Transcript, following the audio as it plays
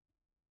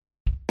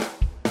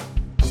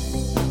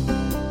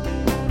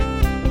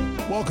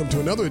welcome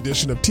to another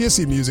edition of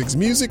TSC Music's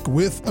Music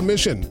with a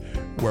Mission,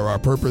 where our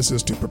purpose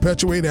is to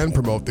perpetuate and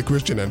promote the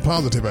Christian and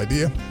positive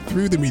idea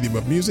through the medium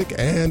of music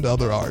and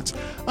other arts.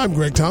 I'm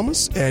Greg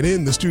Thomas, and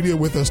in the studio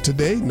with us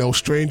today, no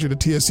stranger to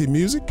TSC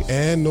Music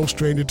and no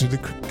stranger to the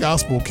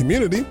gospel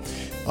community,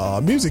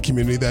 music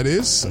community that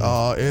is,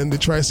 in the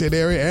tri-state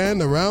area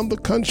and around the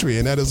country,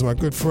 and that is my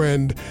good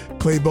friend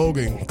Clay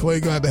Bogan. Clay,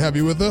 glad to have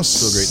you with us.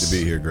 So great to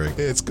be here, Greg.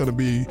 It's going to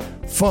be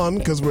fun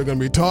because we're going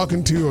to be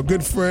talking to a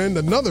good friend,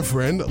 another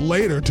friend,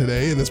 later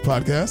today in this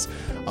podcast.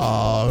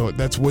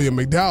 That's William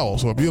McDowell.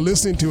 So if you're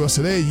listening to us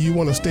today, you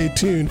want to stay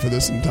tuned for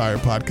this entire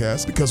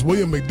podcast because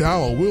William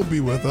McDowell will be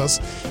with us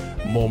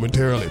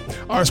momentarily.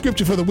 Our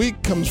scripture for the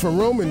week comes from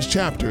Romans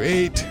chapter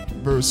 8,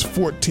 verse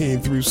 14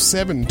 through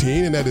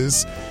 17, and that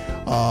is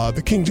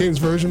the King James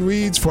Version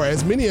reads, "For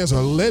as many as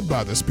are led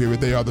by the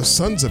Spirit, they are the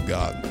sons of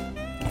God.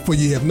 For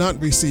ye have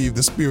not received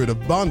the spirit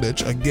of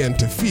bondage again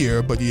to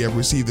fear, but ye have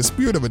received the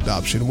spirit of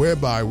adoption,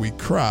 whereby we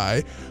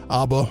cry,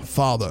 Abba,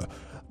 Father.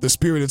 The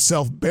Spirit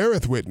itself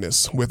beareth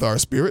witness with our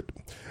spirit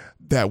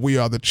that we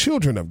are the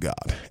children of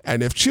God.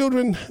 And if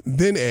children,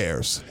 then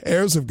heirs,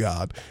 heirs of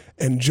God,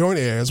 and joint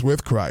heirs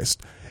with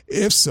Christ,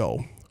 if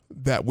so,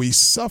 that we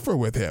suffer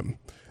with him,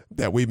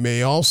 that we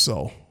may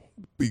also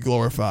be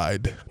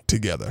glorified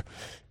together."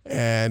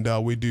 And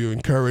we do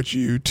encourage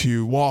you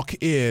to walk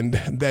in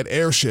that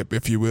heirship,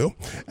 if you will,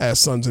 as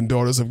sons and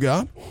daughters of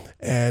God.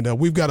 And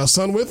we've got a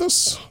son with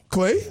us,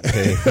 Clay.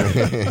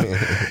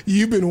 Hey.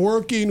 You've been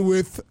working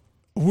with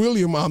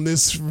William on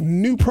this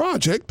new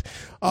project.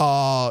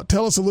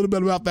 Tell us a little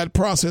bit about that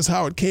process,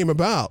 how it came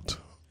about.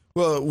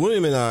 Well,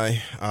 William and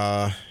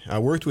I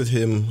worked with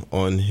him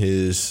on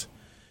his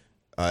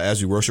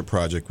As We Worship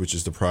project, which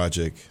is the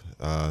project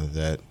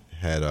that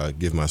had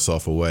Give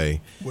Myself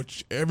Away.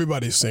 Which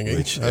everybody's singing.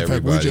 In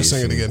fact, we just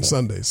sang it again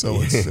Sunday, so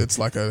it's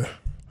like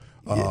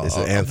it's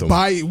an anthem.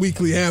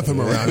 Bi-weekly anthem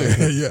around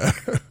here,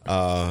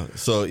 yeah.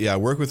 So, I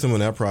worked with him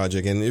on that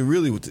project, and it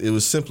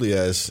was simply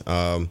as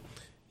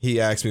he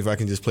asked me if I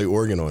can just play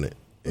organ on it.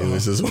 It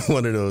was just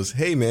one of those,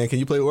 "Hey, man, can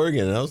you play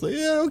organ?" And I was like,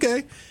 "Yeah,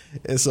 okay."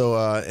 And so,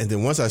 and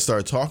then once I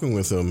started talking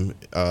with him,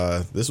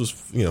 this was,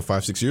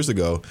 5-6 years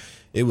ago,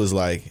 it was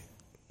like,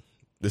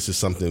 this is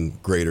something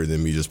greater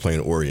than me just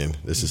playing organ.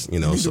 This is,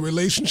 the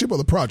relationship or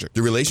the project?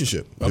 The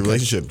relationship. Okay. The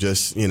relationship.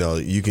 Just,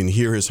 you can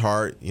hear his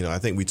heart. I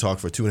think we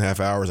talked for 2.5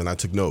 hours and I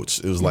took notes.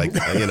 It was like,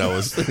 you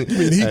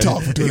mean he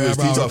talked for 2.5 hours?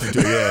 He talked for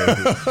 2,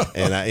 yeah.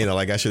 And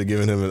I should have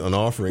given him an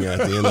offering at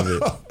the end of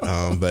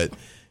it. But,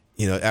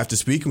 after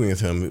speaking with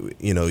him,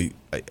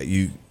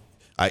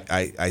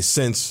 I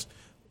sense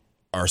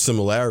our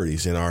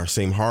similarities and our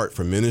same heart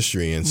for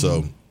ministry. And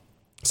so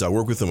I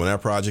worked with him on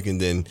that project, and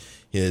then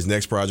his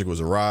next project was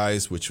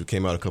Arise, which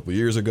came out a couple of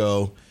years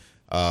ago.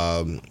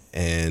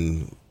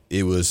 And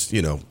it was,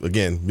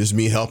 again, just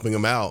me helping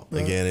him out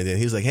again. And then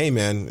he's like, "Hey,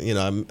 man,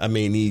 I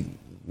may need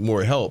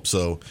more help."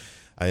 So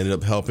I ended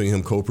up helping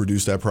him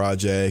co-produce that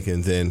project.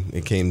 And then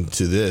it came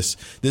to this.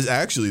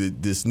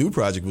 This new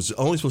project was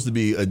only supposed to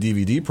be a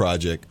DVD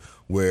project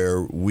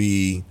where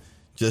we're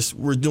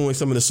doing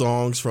some of the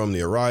songs from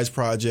the Arise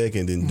project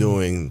and then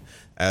doing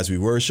As We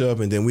Worship.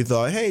 And then we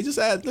thought, hey,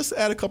 let's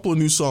add a couple of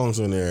new songs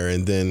on there.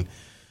 And then,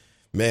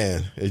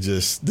 man, it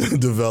just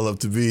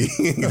developed to be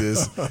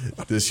this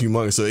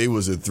humongous. So it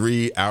was a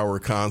 3-hour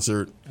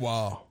concert.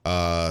 Wow.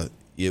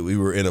 We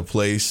were in a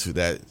place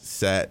that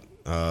sat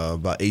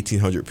about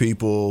 1,800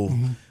 people,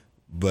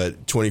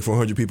 but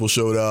 2,400 people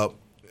showed up.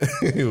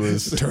 It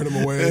was turn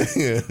them away.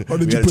 Yeah. Or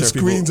did you put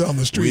screens on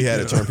the street? We had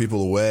to turn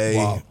people away.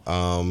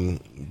 Wow.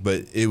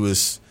 But it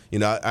was,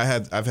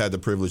 I've had the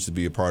privilege to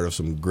be a part of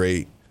some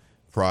great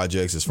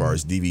projects as far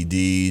as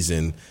DVDs,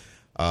 and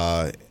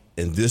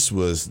this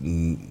was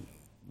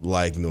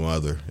like no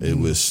other. It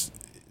was,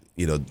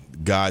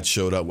 God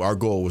showed up. Our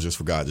goal was just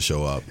for God to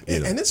show up.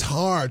 And it's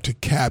hard to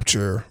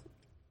capture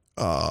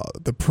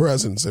the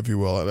presence, if you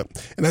will,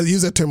 and I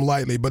use that term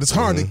lightly, but it's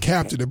hard to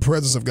capture the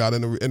presence of God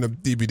in a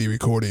DVD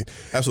recording.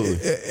 Absolutely.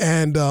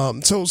 And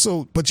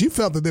but you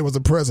felt that there was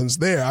a presence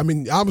there. I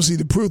mean, obviously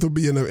the proof will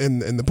be in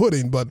the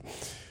pudding, but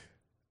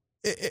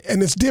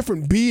and it's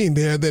different being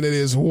there than it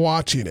is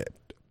watching it.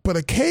 But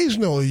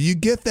occasionally you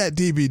get that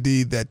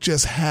DVD that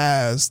just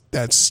has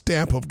that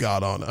stamp of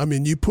God on it. I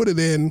mean, you put it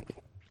in,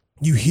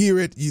 you hear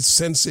it, you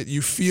sense it,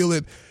 you feel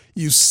it.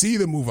 You see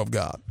the move of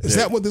God. Is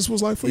that what this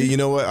was like for you? You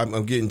know what?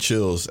 I'm getting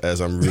chills as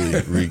I'm really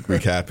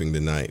recapping the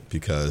night,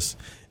 because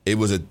it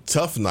was a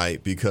tough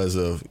night because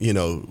of,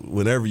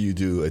 whenever you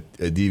do a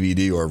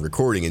DVD or a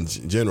recording in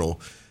general,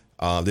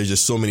 there's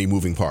just so many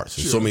moving parts.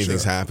 There's so many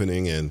things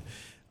happening. And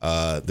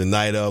the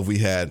night of, we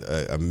had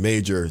a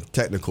major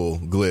technical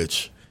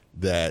glitch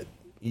that,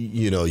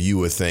 you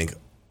would think,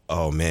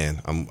 oh,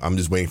 man, I'm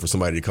just waiting for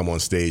somebody to come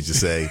on stage to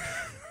say,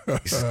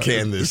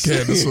 Candace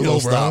will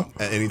stop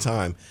at any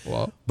time.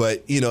 Wow.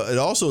 But, it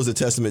also is a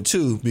testament,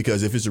 too,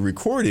 because if it's a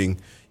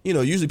recording,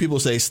 usually people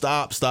say,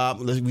 stop,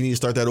 we need to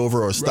start that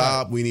over, or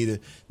stop, we need to.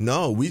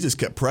 No, we just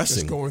kept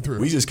pressing. Just going through.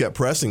 We just kept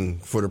pressing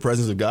for the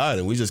presence of God,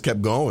 and we just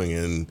kept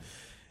going.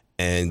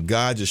 And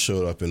God just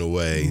showed up in a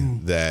way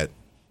that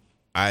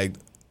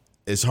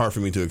it's hard for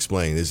me to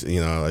explain. It's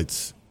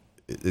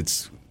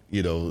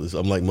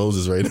I'm like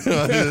Moses right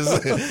now. I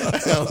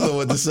don't know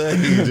what to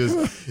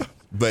say.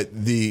 But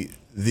the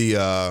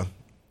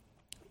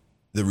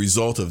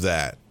result of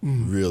that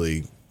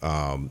really,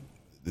 the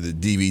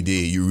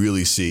DVD, you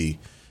really see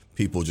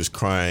people just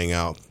crying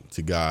out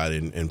to God,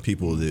 and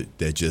people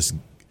that just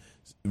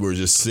were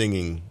just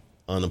singing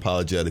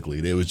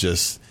unapologetically. They was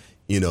just,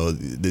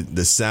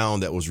 the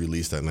sound that was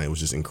released that night was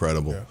just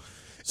incredible. Yeah.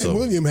 So, and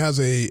William has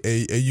a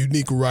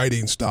unique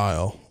writing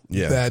style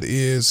that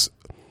is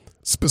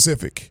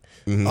specific.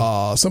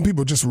 Mm-hmm. Some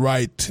people just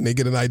write and they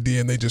get an idea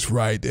and they just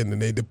write and then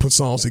they put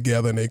songs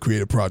together and they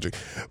create a project.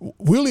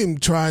 William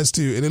tries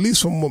to, and at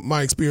least from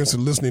my experience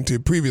in listening to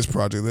previous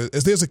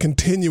projects, there's a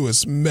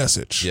continuous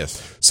message.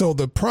 Yes. So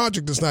the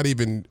project is not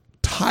even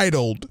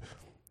titled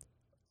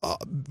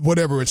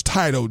whatever it's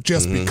titled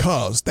just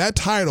because. That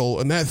title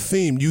and that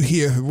theme you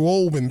hear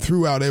woven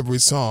throughout every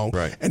song.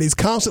 Right. And he's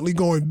constantly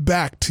going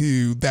back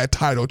to that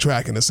title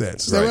track in a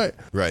sense. Is that right?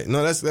 Right.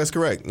 No, that's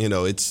correct.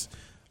 It's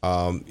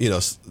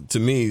to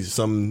me,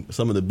 some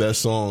of the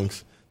best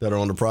songs that are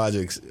on the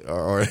projects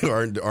aren't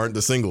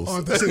the singles.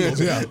 Aren't the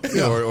singles,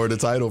 yeah. or the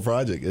title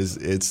project.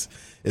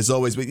 It's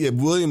always, but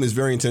William is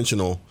very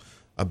intentional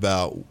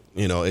about,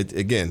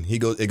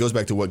 it goes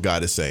back to what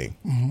God is saying.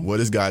 Mm-hmm. What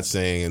is God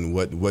saying, and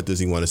what does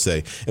he want to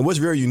say? And what's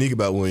very unique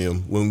about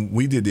William, when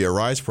we did the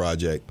Arise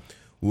project,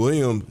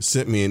 William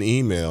sent me an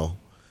email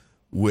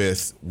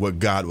with what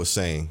God was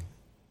saying.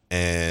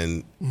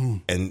 And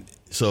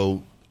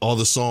so all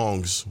the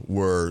songs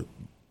were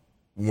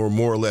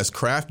more or less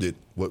crafted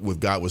what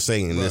God was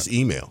saying in this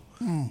email.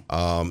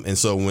 And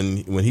so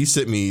when he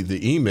sent me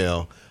the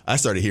email, I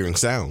started hearing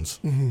sounds.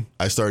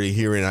 I started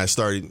hearing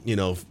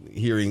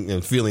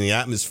and feeling the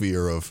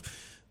atmosphere of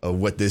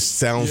what this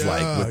sounds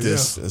like with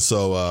this. And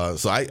so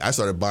I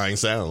started buying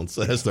sounds.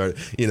 I started,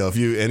 if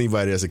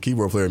anybody that's a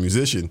keyboard player,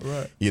 musician,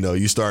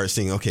 you start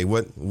seeing, okay,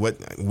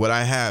 what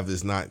I have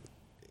is not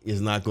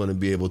going to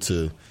be able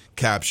to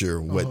capture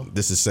what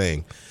this is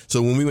saying.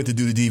 So when we went to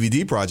do the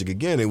DVD project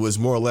again, it was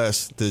more or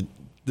less to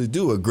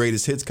do a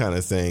greatest hits kind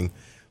of thing,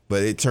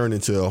 but it turned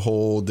into a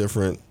whole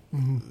different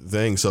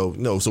thing. So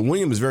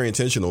William is very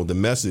intentional. The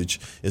message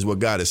is what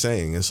God is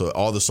saying, and so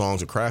all the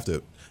songs are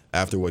crafted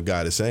after what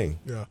God is saying.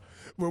 Yeah,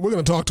 we're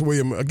going to talk to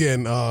William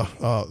again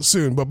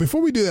soon, but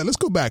before we do that, let's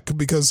go back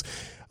because.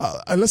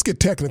 And let's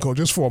get technical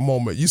just for a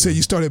moment. You said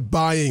you started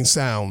buying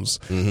sounds.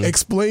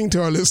 Explain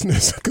to our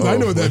listeners, because I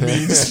know what that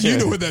means. You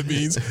know what that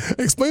means.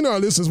 Explain to our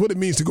listeners what it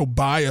means to go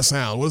buy a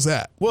sound. What is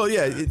that? Well,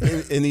 yeah,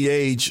 in the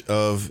age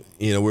of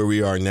where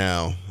we are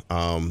now,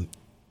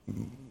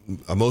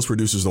 most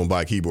producers don't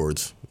buy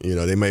keyboards.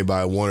 They may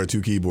buy one or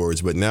two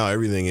keyboards, but now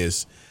everything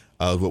is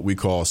what we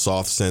call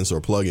soft sense or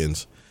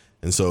plugins.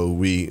 And so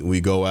we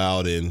go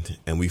out and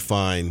we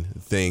find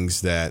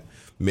things that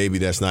maybe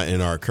that's not in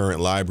our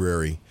current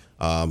library.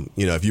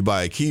 If you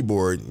buy a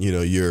keyboard,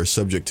 you're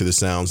subject to the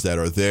sounds that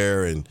are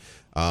there, and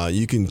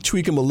you can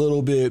tweak them a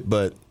little bit,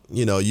 but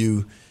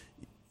you're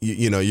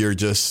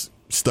just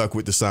stuck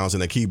with the sounds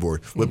in a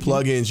keyboard. With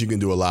plugins, you can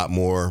do a lot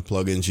more.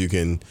 Plugins, you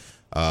can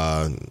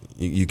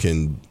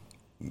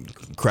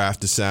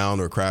craft the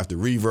sound or craft the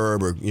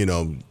reverb, or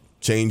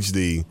change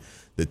the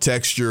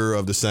texture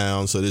of the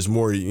sound. So there's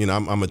more.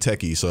 I'm a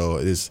techie, so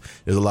there's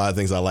a lot of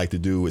things I like to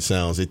do with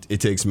sounds. It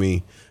takes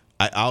me.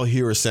 I'll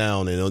hear a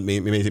sound, and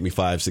it may take me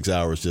 5-6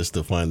 hours just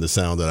to find the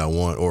sound that I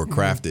want or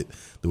craft it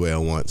the way I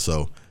want.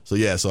 So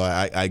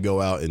I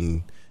go out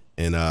and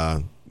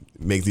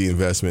make the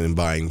investment in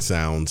buying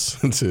sounds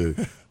to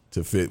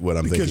fit what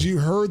I'm thinking. Because you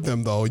heard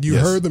them, though. You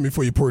heard them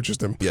before you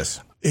purchased them. Yes.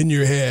 In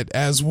your head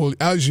as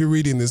you're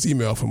reading this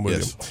email from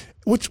William,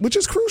 which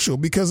is crucial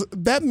because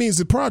that means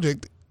the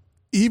project,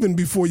 even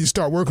before you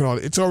start working on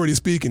it, it's already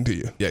speaking to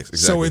you. Yes, exactly.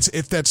 So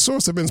it's that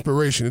source of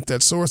inspiration, it's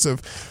that source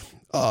of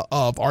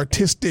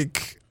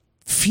artistic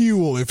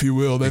fuel, if you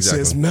will, that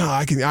says, "No,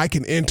 I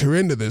can enter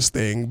into this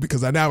thing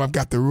because now I've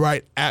got the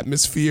right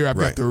atmosphere, I've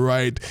got the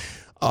right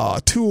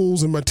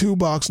tools in my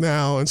toolbox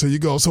now." And so you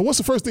go. So what's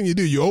the first thing you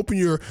do? You open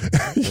you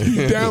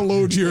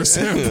download your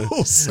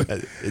samples,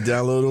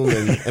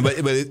 download them, but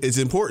it's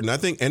important. I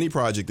think any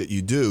project that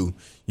you do,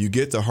 you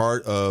get the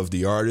heart of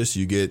the artist,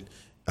 you get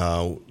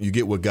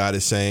what God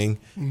is saying,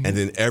 and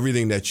then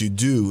everything that you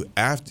do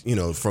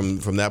after,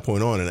 from that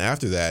point on and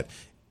after that.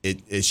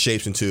 It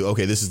shapes into,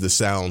 okay, this is the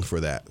sound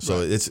for that.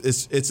 So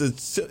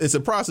it's a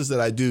process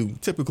that I do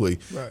typically,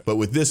 but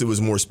with this it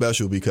was more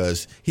special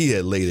because he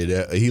laid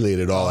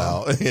it all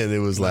out, and it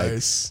was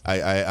nice.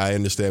 Like I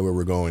understand where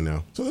we're going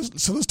now. So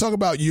let's talk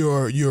about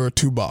your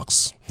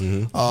toolbox,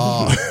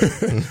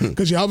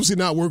 because you're obviously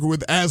not working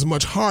with as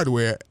much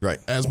hardware,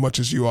 as much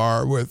as you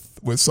are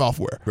with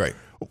software, right?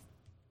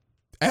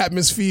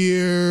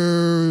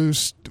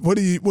 Atmospheres. What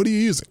are you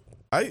using?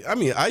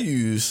 I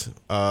use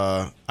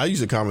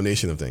a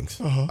combination of things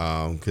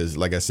because,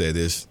 like I said,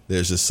 there's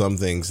just some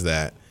things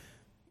that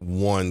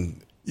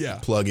one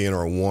plug-in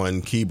or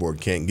one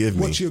keyboard can't give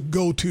me. What's your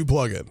go-to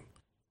plug-in?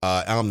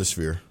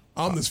 Omnisphere.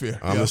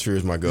 Omnisphere. Omnisphere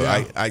is my go.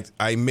 Yeah.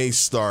 I may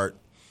start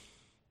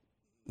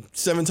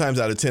 7 times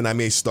out of 10, I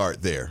may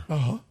start there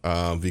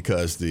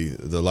because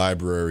the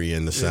library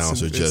and the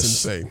sounds are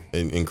just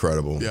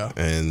incredible. Yeah,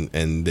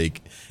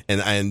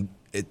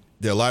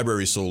 their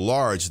library is so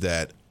large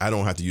that I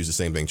don't have to use the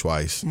same thing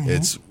twice.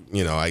 It's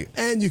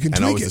and you can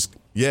tweak it.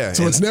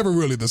 So it's never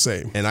really the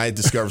same. And I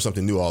discover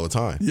something new all the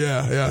time.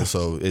 Yeah. And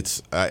so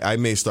I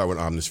may start with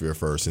Omnisphere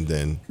first and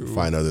then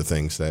find other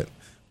things that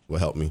will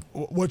help me.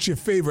 What's your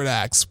favorite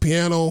acts?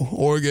 Piano,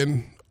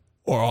 organ,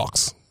 or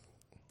aux?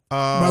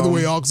 By the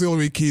way,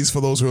 auxiliary keys for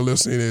those who are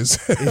listening is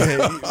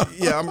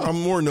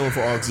I'm more known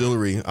for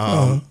auxiliary.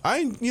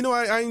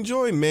 I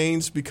enjoy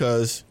mains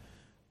because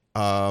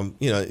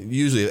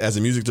usually as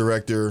a music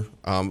director,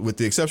 with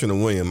the exception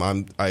of William,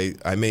 I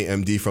may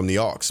MD from the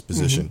aux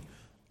position.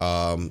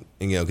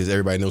 Because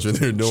everybody knows what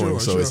they're doing,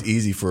 it's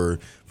easy for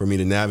me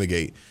to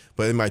navigate.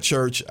 But in my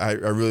church, I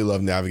really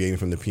love navigating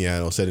from the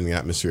piano, setting the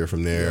atmosphere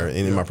from there. And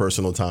in my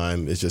personal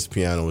time, it's just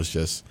piano is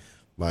just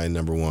my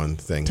number one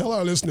thing. Tell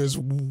our listeners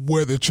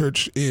where the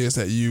church is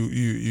that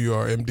you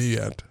are MD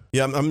at.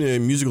 Yeah, I'm the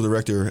musical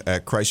director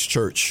at Christ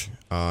Church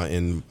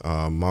in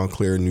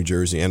Montclair, New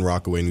Jersey, and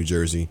Rockaway, New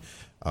Jersey.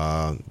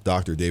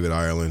 Dr. David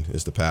Ireland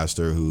is the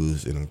pastor,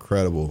 who's an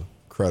incredible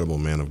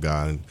man of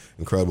God, an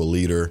incredible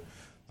leader.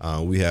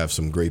 We have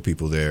some great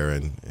people there,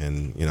 and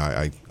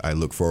I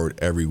look forward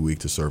every week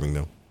to serving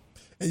them.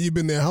 And you've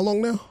been there how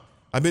long now?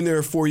 I've been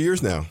there 4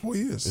 years now. 4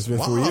 years. It's been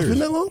 4 years. It's been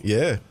that long?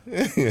 Yeah.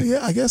 Yeah,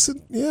 I guess it.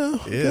 Yeah,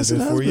 it's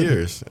been 4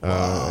 years.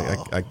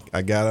 Wow.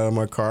 I got out of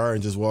my car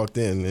and just walked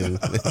in. And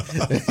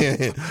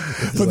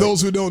For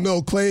those who don't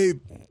know, Clay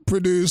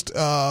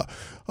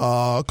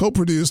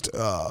co-produced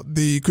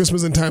the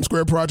Christmas in Times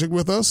Square project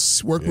with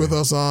us, worked with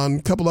us on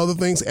a couple other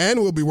things,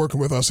 and will be working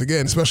with us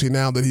again, especially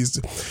now that he's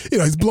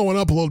blowing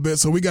up a little bit,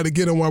 so we got to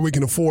get him while we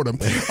can afford him.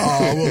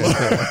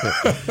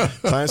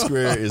 Times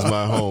Square is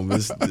my home.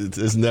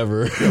 It's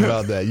never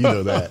about that. You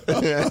know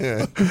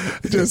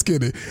that. Just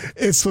kidding.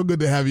 It's so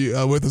good to have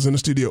you with us in the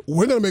studio.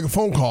 We're going to make a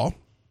phone call.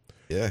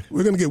 Yeah,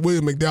 we're going to get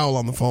William McDowell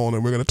on the phone,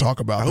 and we're going to talk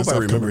about this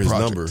upcoming project. I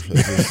hope I remember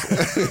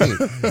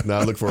his number.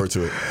 Now I look forward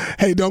to it.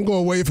 Hey, don't go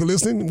away if you're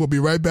listening. We'll be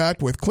right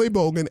back with Clay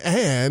Bogan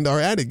and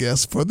our added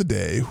guest for the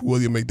day,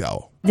 William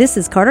McDowell. This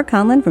is Carter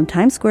Conlon from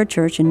Times Square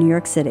Church in New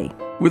York City.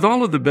 With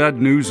all of the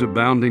bad news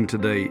abounding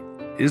today,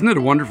 isn't it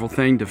a wonderful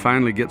thing to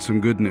finally get some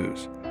good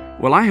news?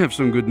 Well, I have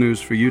some good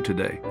news for you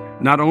today.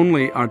 Not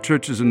only are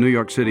churches in New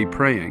York City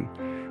praying,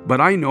 but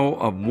I know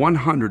of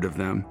 100 of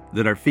them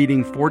that are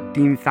feeding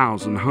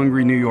 14,000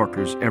 hungry New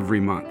Yorkers every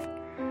month.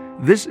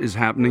 This is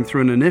happening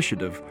through an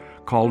initiative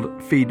called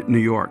Feed New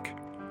York.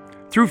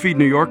 Through Feed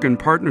New York and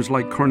partners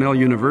like Cornell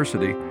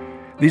University,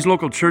 these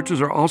local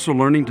churches are also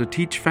learning to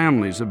teach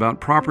families about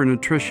proper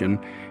nutrition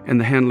and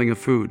the handling of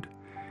food.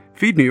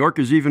 Feed New York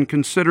is even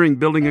considering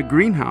building a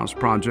greenhouse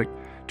project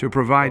to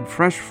provide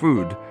fresh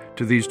food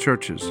to these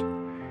churches.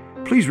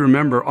 Please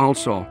remember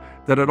also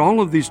that at all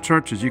of these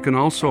churches you can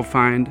also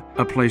find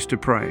a place to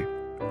pray.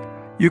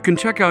 You can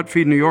check out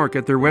Feed New York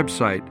at their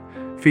website,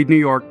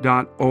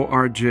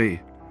 feednewyork.org.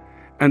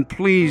 And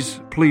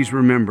please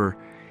remember,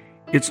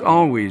 it's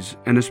always,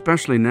 and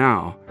especially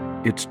now,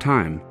 it's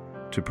time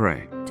to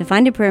pray. To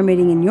find a prayer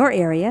meeting in your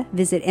area,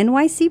 visit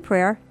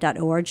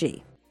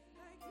nycprayer.org.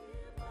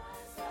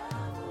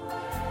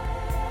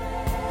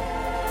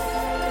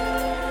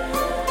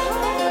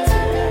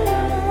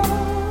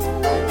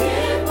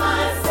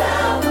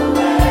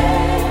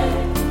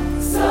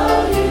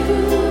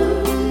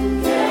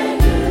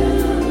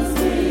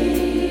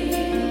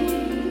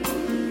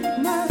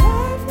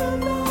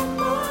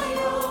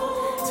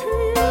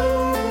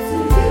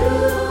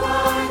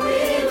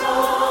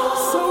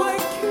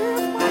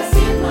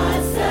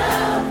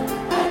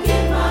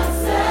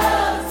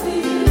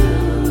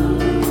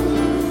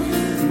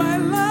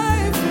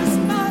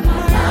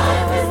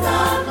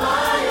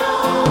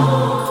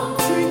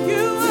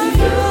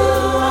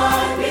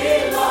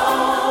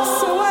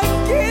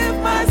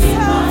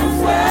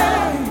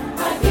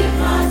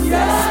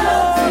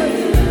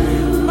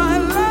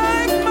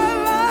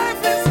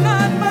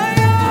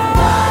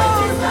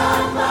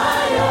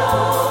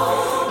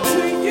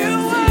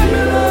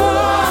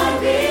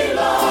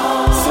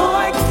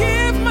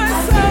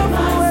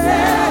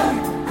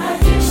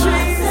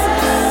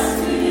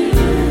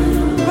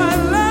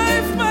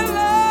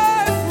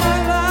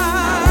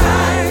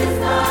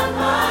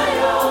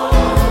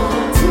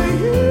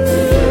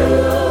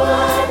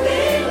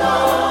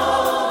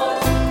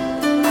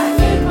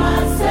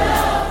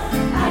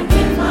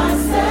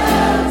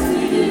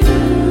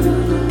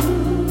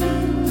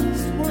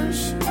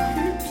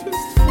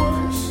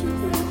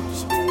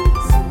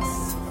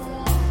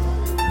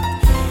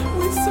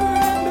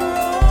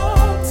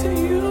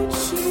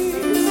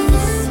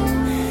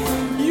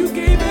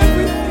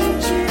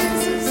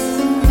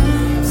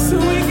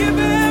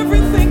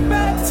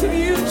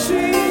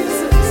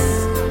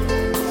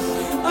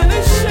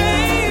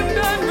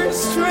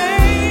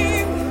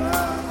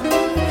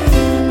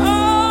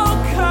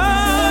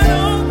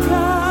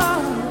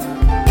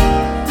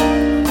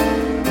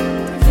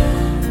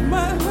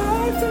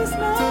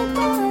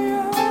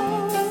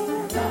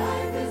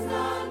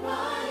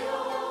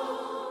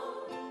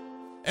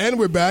 And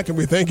we're back, and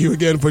we thank you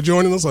again for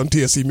joining us on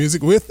TSC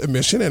Music with a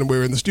Mission. And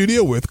we're in the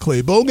studio with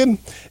Clay Bogan.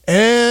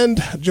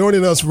 And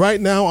joining us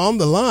right now on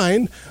the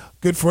line,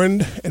 good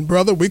friend and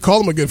brother. We call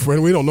him a good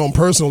friend. We don't know him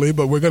personally,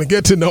 but we're going to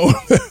get to know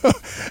him.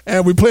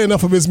 And we play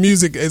enough of his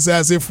music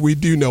as if we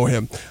do know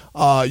him.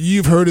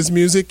 You've heard his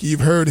music. You've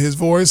heard his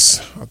voice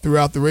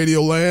throughout the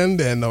radio land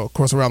and, of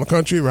course, around the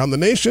country, around the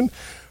nation,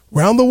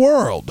 around the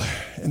world.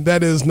 And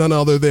that is none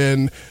other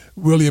than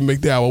William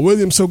McDowell.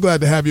 William, so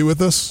glad to have you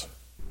with us.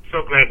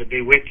 So glad to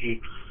be with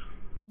you.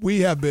 We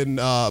have been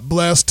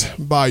blessed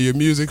by your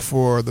music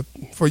for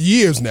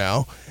years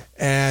now,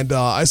 and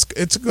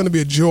it's going to be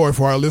a joy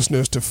for our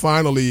listeners to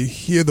finally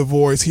hear the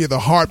voice, hear the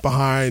heart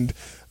behind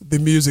the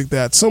music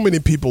that so many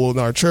people in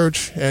our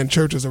church and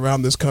churches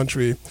around this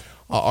country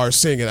are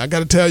singing. I got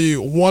to tell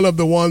you, one of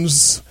the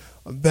ones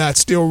that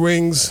still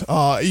rings,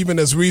 even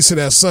as recent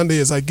as Sunday,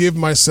 is "I Give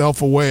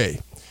Myself Away."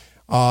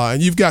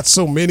 And you've got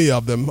so many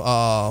of them,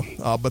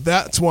 but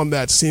that's one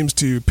that seems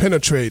to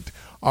penetrate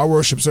our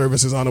worship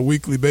services on a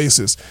weekly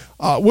basis.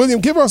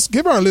 William, give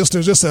our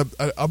listeners just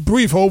a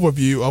brief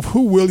overview of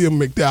who William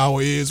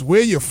McDowell is, where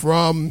you're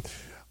from,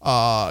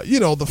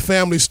 the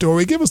family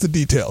story. Give us the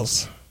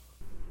details.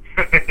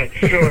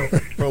 Sure.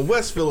 From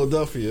West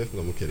Philadelphia. No,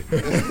 I'm kidding.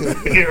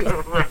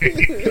 Yeah,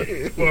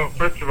 right. Well,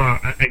 first of all,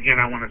 again,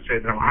 I want to say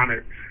that I'm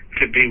honored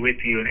to be with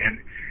you, and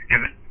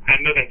I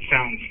know that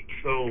sounds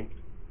so,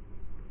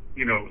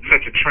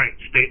 such a trite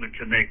statement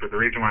to make, but the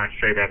reason why I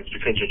say that is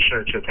because your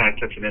church has had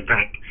such an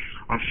impact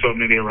on so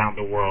many around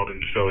the world,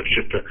 and so it's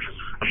just a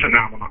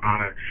phenomenal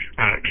honor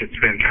to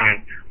spend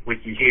time with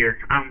you here.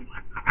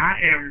 I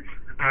am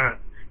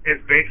as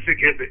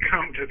basic as it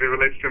comes as it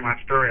relates to my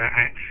story.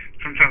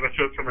 Sometimes I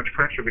feel so much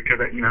pressure because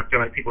I feel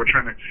like people are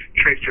trying to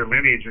trace your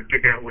lineage and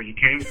figure out where you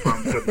came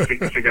from, so to speak,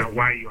 to figure out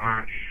why you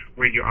are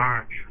where you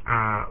are.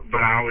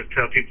 But I always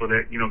tell people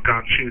that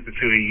God chooses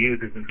who He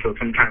uses, and so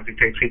sometimes He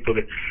takes people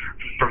that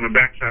from the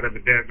backside of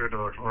the desert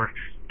or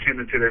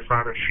tending to their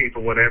father's sheep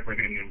or whatever,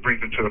 and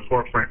brings them to the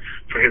forefront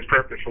for His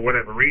purpose for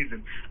whatever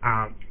reason.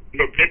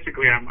 But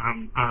basically,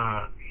 I'm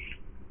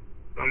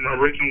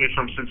originally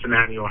from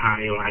Cincinnati,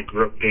 Ohio. I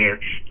grew up there.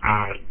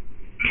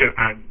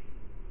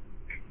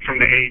 From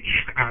the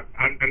age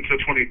until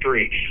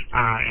 23,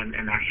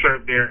 and I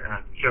served there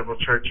at several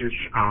churches.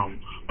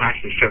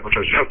 Actually, several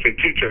churches. I'll say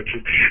two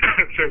churches.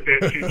 I served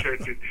there at two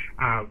churches,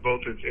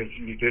 both as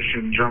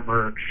musician,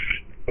 drummer,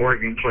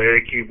 organ player,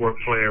 keyboard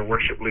player,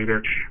 worship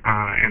leader,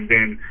 and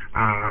then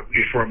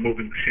before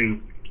moving to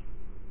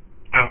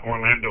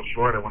Orlando,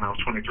 Florida, when I was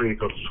 23 to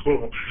go to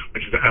school,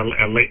 which is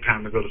a late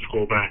time to go to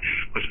school, but I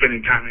was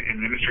spending time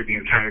in ministry the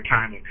entire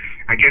time. And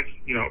I guess,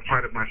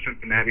 part of my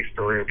Cincinnati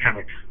story kind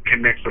of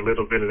connects a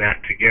little bit of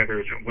that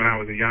together. Is when I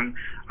was a young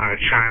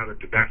child at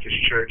the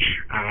Baptist church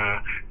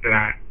that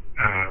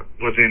I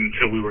was in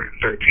until we were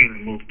 13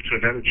 and moved to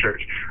another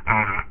church,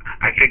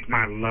 I think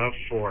my love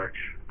for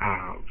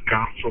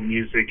gospel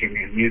music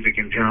and music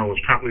in general was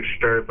probably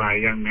stirred by a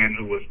young man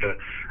who was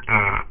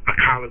a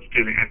college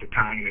student at the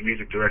time and the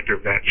music director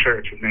of that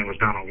church. His name was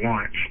Donald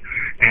Lawrence.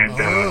 And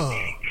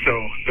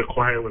so the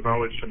choir was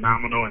always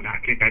phenomenal, and I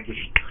think I just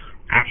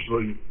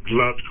absolutely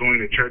loved going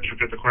to church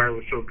because the choir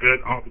was so good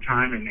all the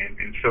time, and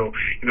so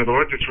the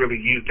Lord just really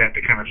used that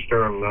to kind of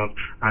stir a love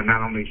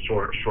not only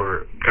for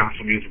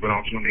gospel music but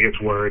ultimately His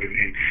Word and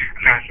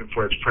passion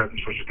for His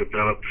presence, which was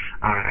developed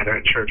at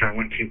a church I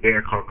went to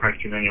there called Christ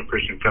Emmanuel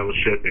Christian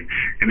Fellowship,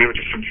 and there were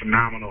just some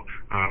phenomenal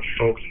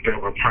folks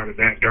that were part of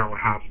that. Darwin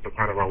Hobbs was a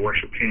part of our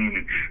worship team,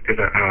 and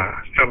there's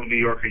a fellow New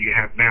Yorker you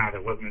have now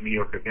that wasn't a New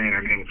Yorker then.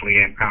 Her name was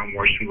Leanne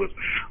Palmore. She was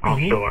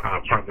also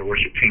part of the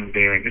worship team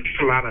there, and it's just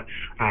a lot of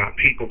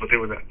people, but there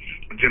was a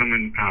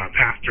gentleman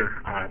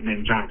pastor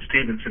named John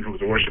Stevenson, who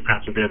was a worship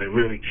pastor there, that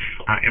really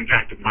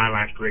impacted my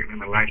life greatly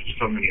and the life of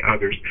so many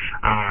others.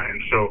 And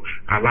so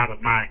a lot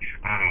of my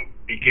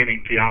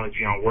beginning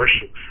theology on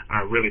worship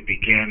really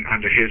began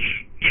under his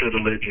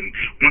tutelage. And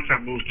once I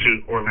moved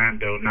to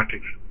Orlando, not to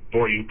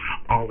bore you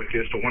all with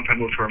this, but once I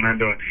moved to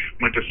Orlando and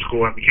went to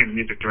school, I became the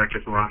music director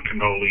for Ron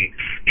Canoli,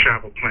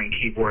 traveled playing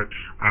keyboard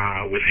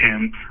with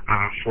him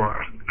for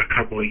a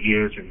couple of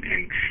years, and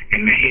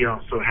he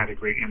also had a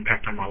great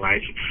impact on my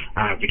life.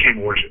 Became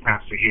a worship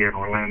pastor here in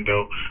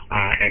Orlando,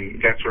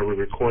 and that's where we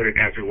recorded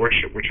As We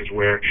Worship, which is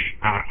where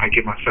I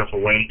Give Myself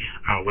Away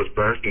was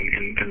birthed,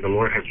 and the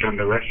Lord has done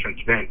the rest since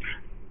then.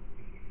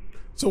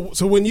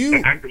 So when you...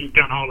 He's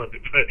done all of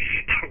it, but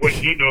what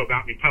you know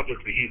about me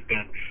publicly, He's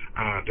done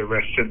the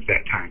rest since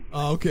that time.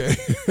 Okay.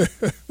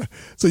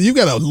 So you've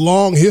got a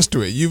long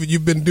history.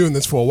 You've been doing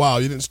this for a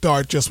while. You didn't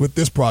start just with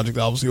this project,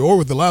 obviously, or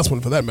with the last one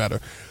for that matter.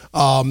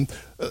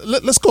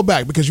 Let's go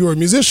back, because you're a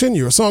musician,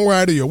 you're a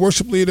songwriter, you're a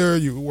worship leader,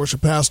 you're a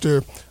worship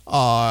pastor.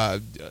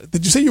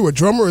 Did you say you were a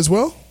drummer as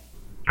well?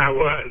 I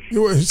was.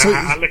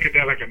 I look at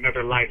that like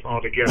another life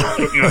altogether.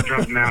 Put me on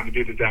drums now to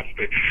do the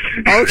gospel.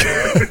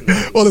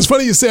 Okay. Well, it's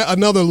funny you say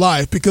another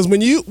life, because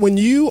when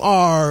you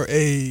are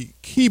a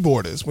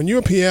keyboardist, when you're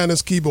a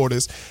pianist,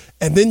 keyboardist,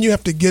 and then you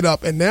have to get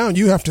up and now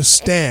you have to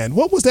stand.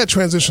 What was that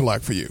transition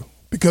like for you?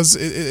 Because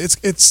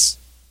it's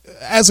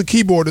as a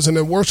keyboardist and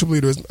a worship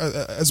leader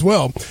as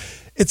well,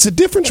 it's a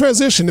different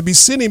transition to be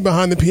sitting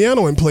behind the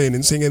piano and playing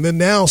and singing, and then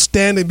now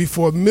standing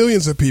before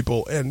millions of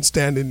people and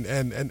standing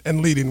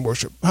and leading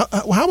worship.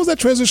 How was that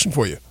transition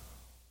for you?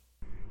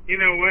 You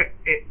know what?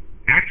 It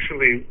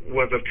actually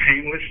was a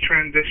painless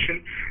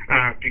transition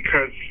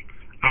because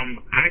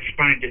I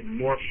find it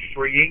more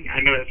freeing.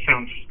 I know that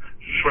sounds,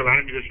 for a lot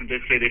of musicians, they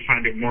say they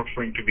find it more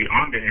freeing to be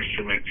on the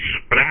instrument,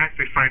 but I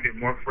actually find it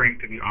more freeing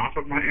to be off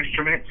of my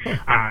instrument.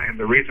 And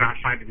the reason I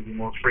find it to be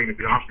more freeing to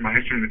be off of my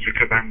instrument is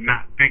because I'm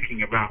not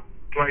thinking about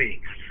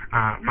playing.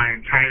 My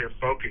entire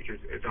focus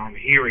is on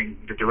hearing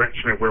the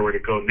direction of where we're to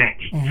go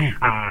next,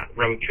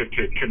 relative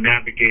to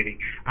navigating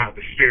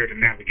the Spirit and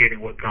navigating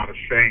what God is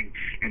saying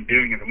and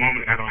doing in the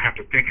moment. I don't have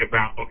to think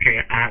about,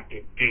 okay, I have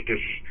to do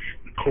this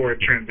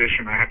chord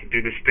transition, I have to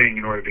do this thing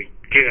in order to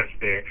get us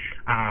there.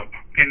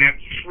 And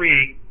that's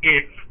freeing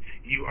if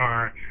you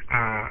are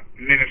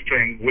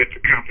ministering with the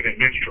Confident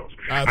Minstrels.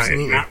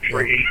 Absolutely. It's not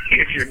free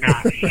if you're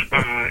not.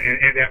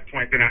 And at that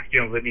point, then I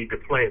feel the need to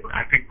play. But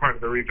I think part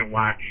of the reason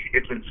why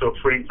it's been so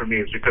freeing for me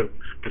is because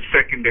the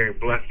secondary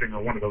blessing,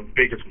 or one of the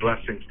biggest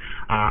blessings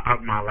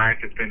of my life,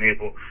 has been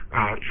able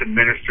to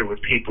minister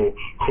with people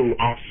who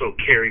also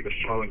carry the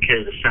flow and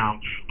carry the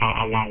sound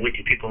along with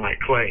you. People like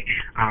Clay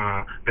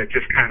that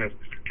just kind of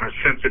are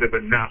sensitive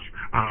enough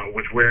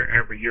with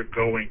wherever you're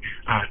going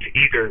to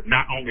either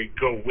not only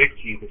go with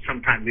you, but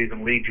sometimes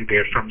even lead you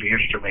there from the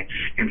instrument.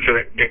 And so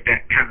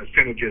that kind of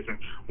synergism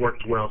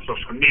worked well. So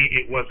for me,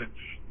 it wasn't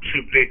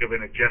too big of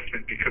an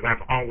adjustment because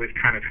I've always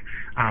kind of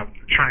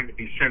trying to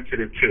be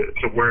sensitive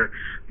to where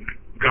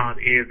God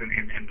is and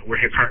where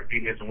his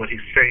heartbeat is and what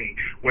he's saying,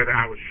 whether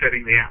I was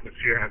setting the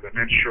atmosphere as a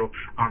minstrel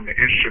on the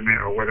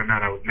instrument or whether or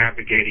not I was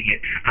navigating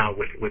it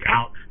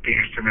without the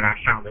instrument. I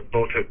found that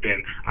both have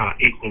been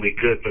equally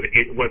good, but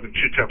it wasn't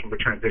too tough of a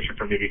transition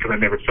for me because I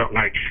never felt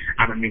like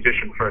I'm a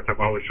musician first.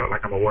 I've always felt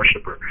like I'm a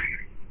worshiper.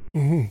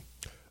 Mm-hmm.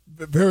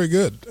 Very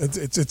good.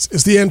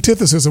 It's the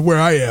antithesis of where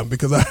I am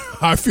because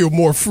I feel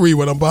more free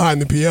when I'm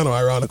behind the piano,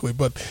 ironically,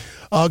 but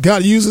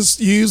God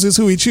uses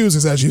who he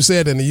chooses, as you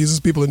said, and he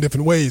uses people in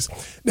different ways.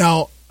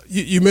 Now,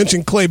 you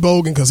mentioned Clay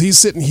Bogan because he's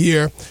sitting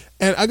here,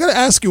 and I got to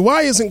ask you,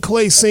 why isn't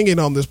Clay singing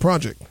on this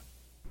project?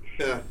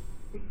 He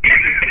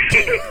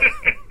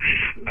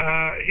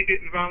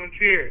didn't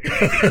volunteer.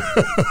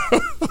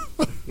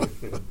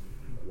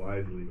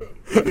 Wisely.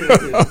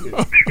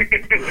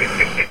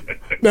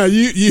 Now,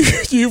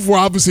 you've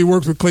obviously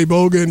worked with Clay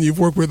Bogan, you've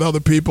worked with other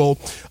people,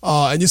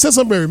 and you said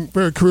something very,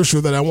 very crucial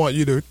that I want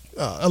you to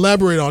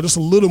elaborate on just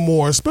a little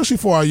more, especially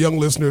for our young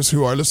listeners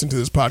who are listening to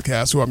this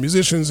podcast, who are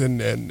musicians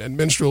and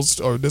minstrels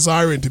or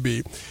desiring to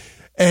be.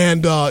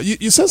 And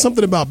you said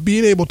something about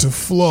being able to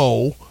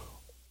flow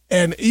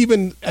and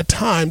even at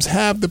times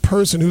have the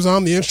person who's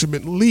on the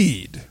instrument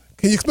lead.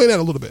 Can you explain that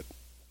a little bit?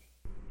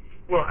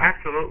 Well,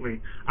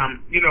 absolutely.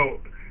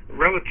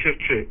 Relative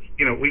to,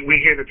 we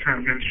hear the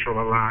term minstrel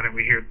a lot, and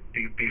we hear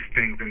these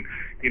things, and,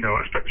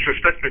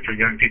 especially for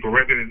young people,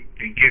 rather than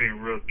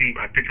getting real deep,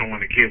 I think I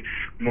want to give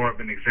more of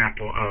an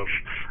example of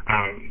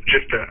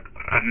just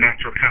a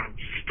natural kind of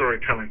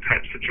storytelling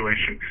type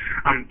situation.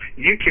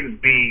 You can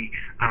be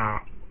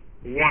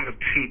one of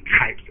two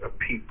types of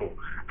people,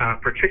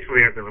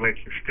 particularly as it relates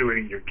to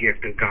stewarding your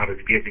gift that God has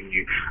given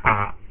you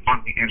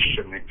on the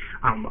instrument.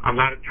 A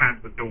lot of times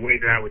the way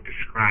that I would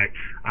describe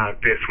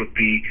this would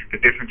be the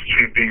difference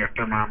between being a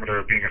thermometer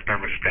or being a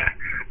thermostat.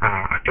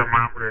 A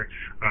thermometer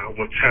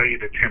will tell you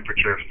the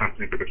temperature of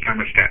something, but the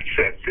thermostat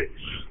sets it.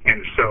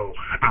 And so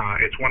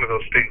it's one of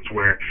those things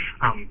where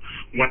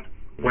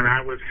when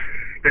I was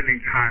spending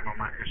time on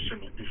my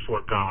instrument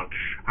before God,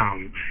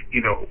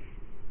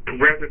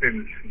 rather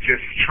than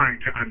just trying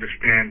to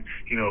understand,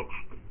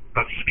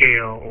 a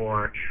scale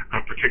or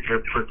a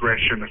particular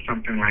progression or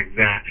something like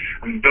that,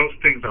 those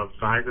things are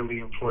vitally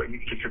important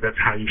because that's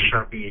how you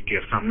sharpen your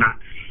gifts. I'm not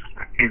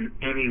in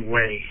any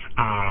way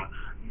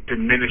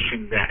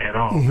diminishing that at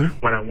all. Mm-hmm.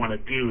 What I want to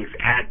do is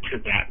add to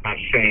that by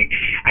saying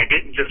I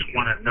didn't just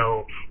want to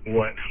know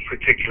what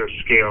particular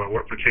scale or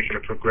what particular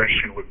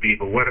progression would be,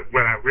 but what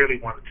I really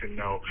wanted to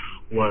know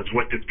was,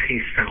 what does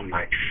peace sound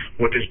like?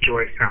 What does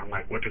joy sound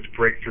like? What does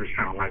breakthrough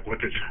sound like? What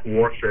does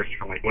warfare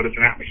sound like? What is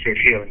an atmosphere of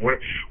healing? What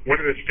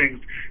are the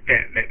things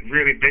that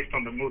really, based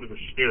on the mood of the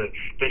Spirit,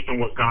 based on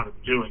what God is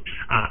doing,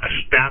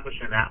 establish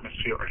an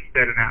atmosphere or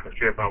set an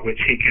atmosphere by which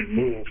he can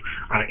move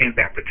in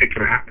that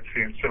particular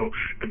atmosphere? And so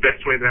the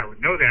best way that I would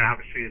know that,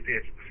 obviously, is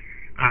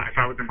if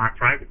I was in my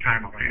private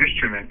time on my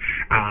instrument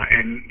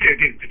and there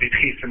needed to be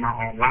peace in my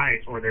own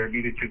life, or there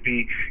needed to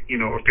be,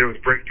 if there was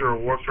breakthrough or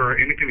warfare or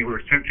anything that we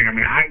were sensing, I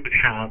would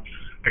have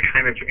the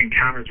kind of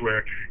encounters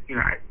where,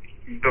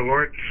 the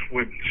Lord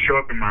would show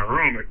up in my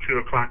room at 2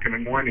 o'clock in the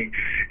morning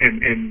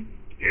and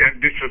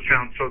and this will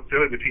sound so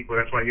silly to people.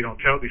 That's why you don't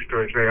tell these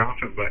stories very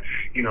often. But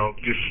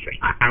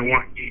I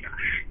want you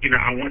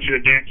to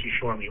dance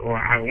before me, or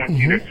I want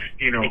you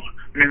to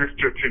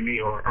minister to me,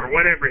 or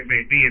whatever it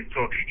may be. And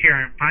so here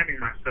I'm finding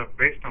myself,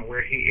 based on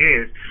where he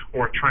is,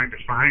 or trying to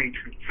find,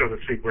 so to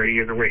speak, where he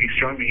is, or where he's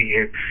showing me he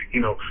is,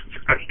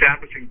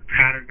 establishing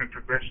patterns and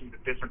progressions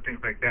and different things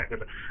like that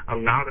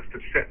allowed us to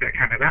set that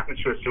kind of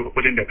atmosphere. So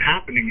what ended up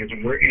happening is,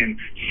 when we're in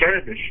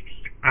service,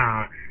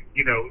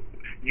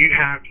 you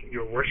have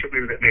your worship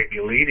leader that may be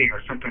leading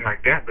or something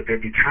like that, but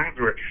there'd be times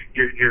where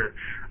you're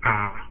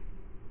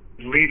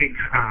leading,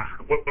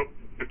 what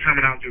the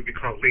terminology would be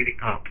called leading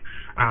up.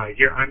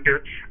 You're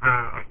under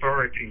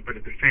authority, but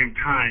at the same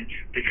time,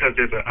 because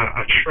there's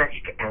a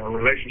trust or a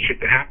relationship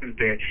that happens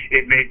there,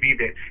 it may be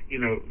that,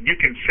 you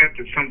can sense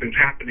that something's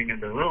happening in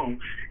the room,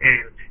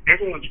 and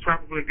everyone's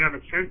probably going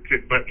to sense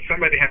it, but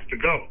somebody has to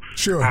go.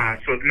 Sure.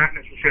 So it's not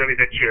necessarily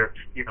that you're,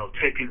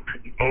 taking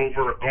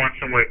over or going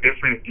somewhere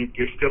different.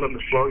 You're still in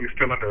the flow. You're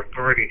still under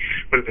authority,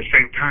 but at the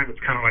same time, it's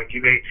kind of like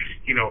you may,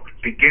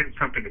 begin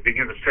something to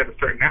begin to set a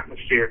certain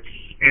atmosphere,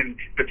 and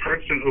the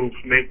person who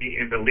may be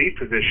in the lead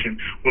position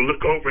will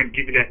look over and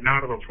give you that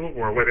nod of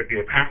approval, or whether it be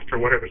a pastor or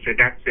whatever, say,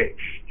 that's it.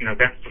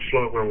 That's the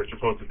flow where we're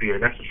supposed to be, or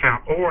that's the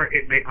sound, or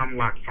it may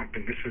unlock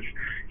something. This is,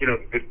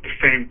 the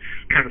same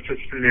kind of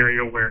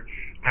scenario where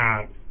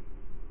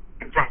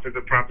the prophet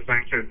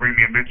said, bring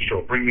me a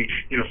minstrel, bring me,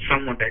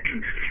 someone that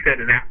can set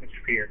an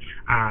atmosphere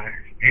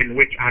in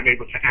which I'm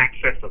able to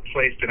access a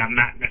place that I'm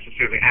not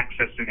necessarily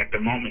accessing at the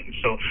moment. And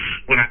so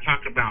when I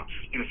talk about,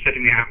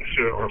 setting the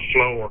atmosphere or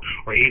flow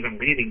or even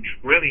leading,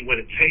 really what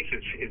it takes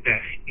is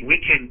that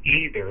we can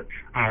either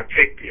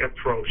take the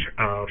approach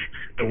of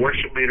the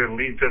worship leader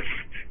leads us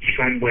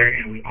somewhere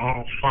and we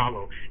all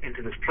follow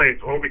into this place,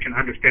 or we can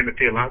understand the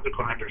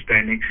theological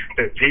understanding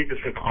that Jesus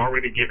has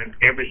already given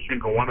every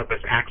single one of us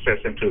access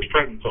into his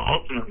presence. So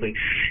ultimately,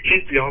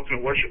 he's the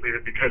ultimate worship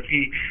leader because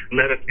he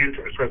led us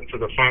into the presence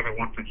of the Father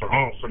once and for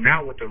all. So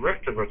now what the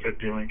rest of us are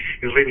doing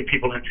is leading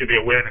people into the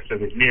awareness of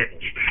his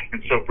nearness.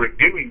 And so if we're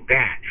doing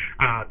that,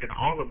 then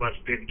all of us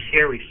then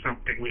carry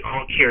something. We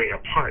all carry a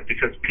part,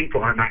 because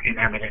people are not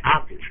inanimate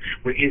objects.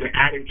 We're either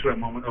adding to a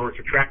moment or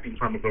subtracting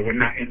from it, but we're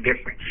not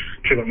indifferent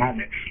to the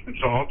moment. And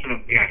so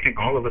ultimately, I think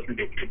all of us need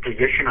to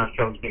position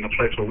ourselves in a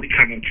place where we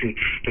come into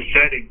the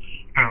setting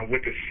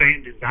with the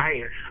same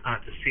desire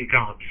to see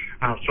God.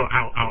 So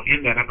I'll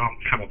end that. I know I'm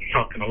kind of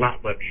talking a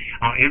lot, but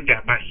I'll end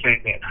that by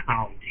saying that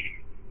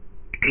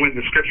when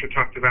the scripture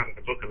talked about in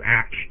the book of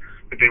Acts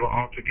that they were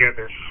all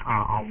together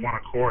on one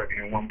accord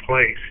in one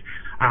place,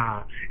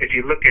 if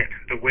you look at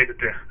the way that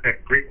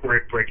that Greek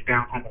word breaks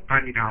down,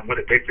 homophonion, what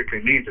it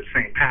basically means is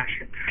same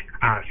passion.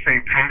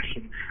 Same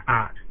passion.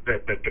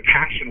 The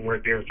passion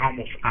word there is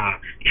almost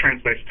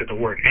translates to the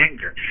word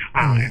anger.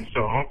 And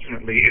so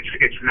ultimately,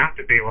 it's not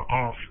that they were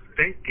all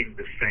thinking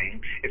the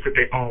same, it's that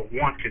they all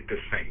wanted the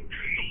same.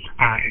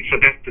 And so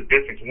that's the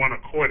difference. One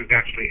accord is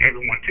actually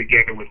everyone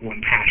together with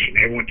one passion,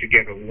 everyone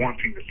together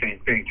wanting the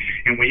same thing.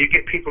 And when you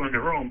get people in the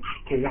room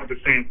who want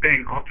the same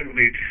thing,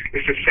 ultimately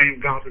it's the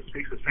same God who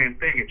speaks the same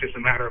thing. It's just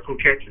a matter of who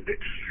catches it.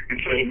 And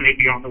so it may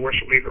be on the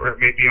worship leader or it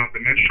may be on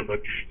the minstrel,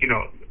 but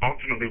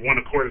ultimately one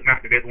accord is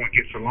not that everyone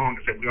gets along,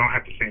 it's that we all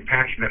have the same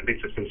passion that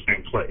leads us to the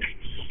same place.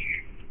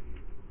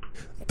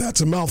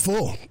 That's a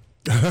mouthful.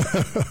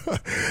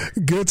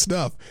 Good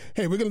stuff.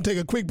 Hey, we're going to take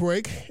a quick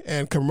break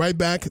and come right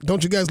back.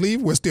 Don't you guys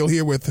leave. We're still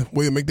here with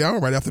William McDowell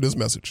right after this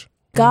message.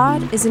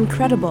 God is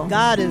incredible.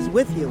 God is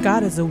with you.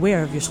 God is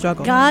aware of your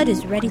struggle. God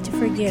is ready to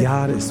forgive.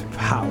 God is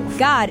powerful.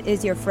 God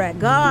is your friend.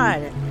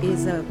 God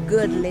is a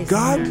good listener.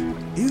 God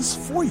is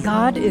for you.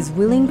 God is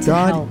willing to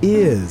help. God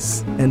is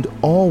and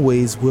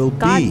always will be.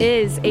 God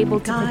is able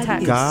to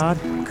protect. God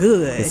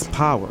good. is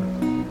power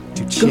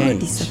to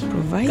change. God is a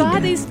provider.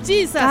 God is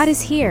Jesus. God is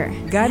here.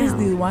 God now. is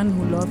the one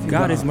who loves you.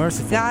 God is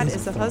merciful. God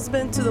is the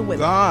husband to the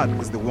widow. God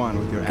is the one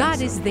with your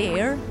God answer. is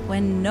there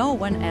when no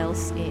one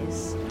else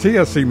is.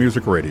 TSC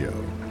Music Radio,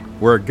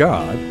 where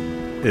God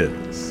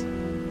is.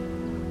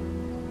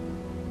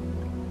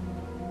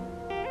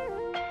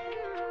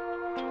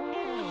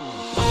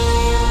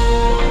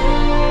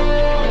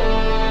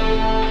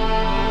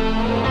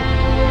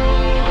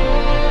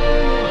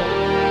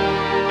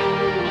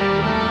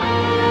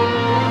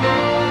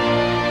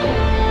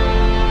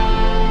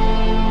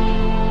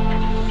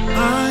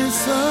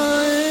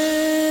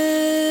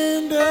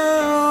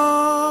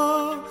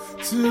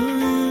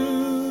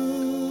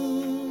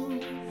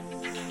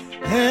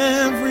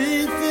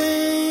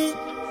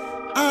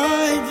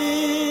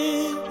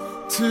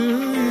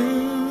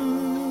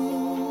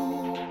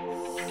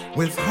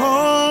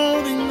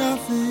 Withholding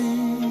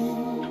nothing,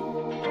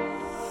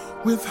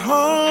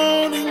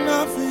 withholding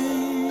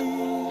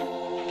nothing.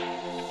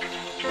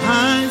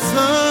 I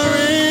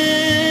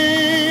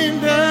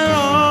surrender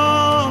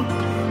all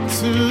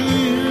to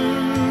you.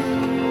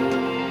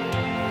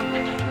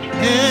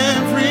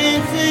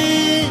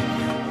 Everything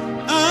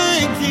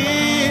I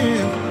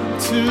give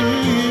to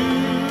you.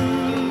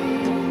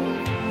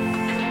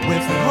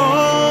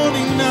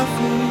 Withholding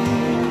nothing,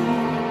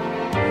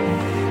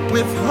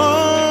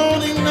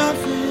 withholding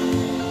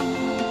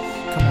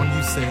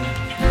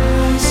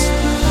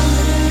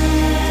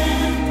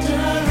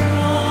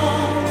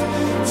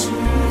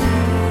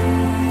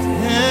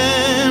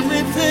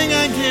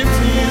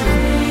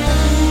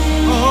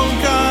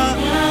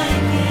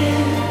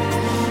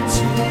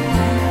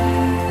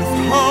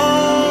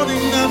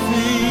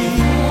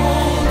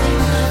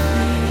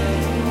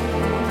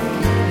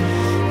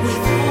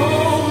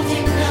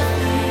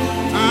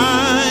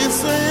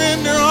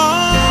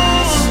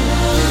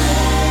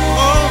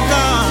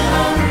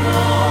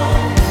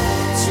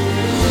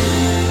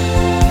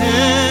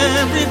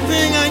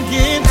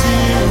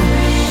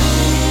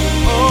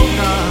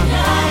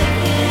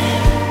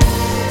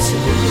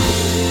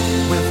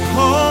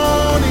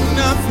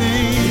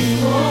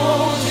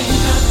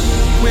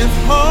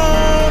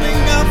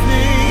withholding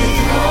nothing.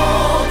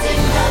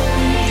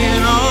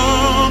 It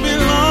all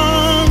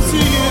belongs to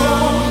you.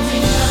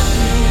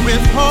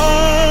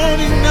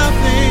 Withholding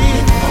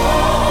nothing.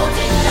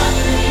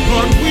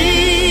 Lord,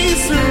 we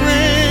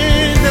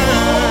surrender.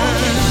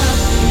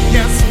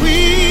 Yes,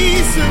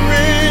 we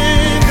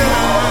surrender.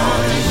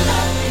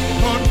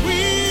 Lord,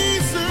 we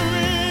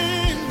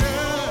surrender.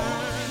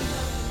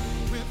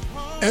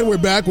 And we're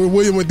back with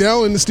William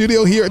McDowell in the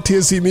studio here at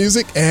TNC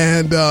Music,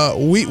 and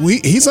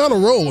he's on a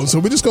roll, and so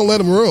we're just gonna let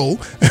him roll.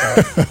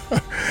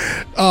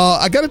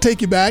 I got to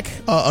take you back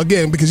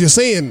again because you're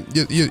saying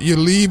you're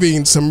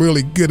leaving some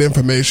really good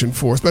information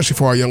especially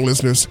for our young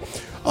listeners.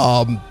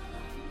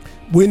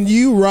 When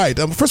you write,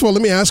 first of all,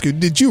 let me ask you: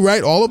 did you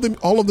write all of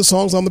the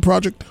songs on the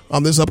project,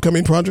 on this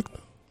upcoming project?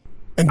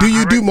 And do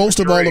you do most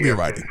of all of your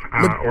writing,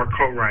 or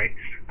co-write?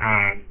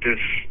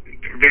 Just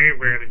very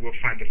rarely we'll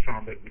find a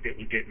song that we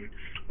didn't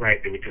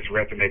write that just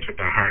resonates with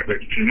our heart. But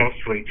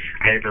mostly,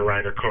 I either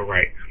write or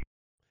co-write.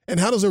 And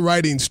how does the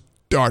writing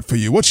start for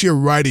you? What's your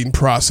writing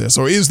process,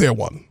 or is there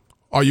one?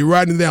 Are you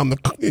writing down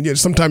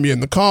sometime you're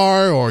in the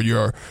car, or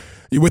you're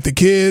with the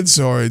kids,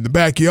 or in the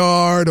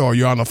backyard, or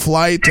you're on a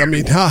flight? I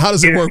mean, how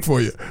does it work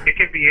for you? It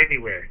can be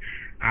anywhere.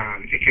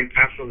 It can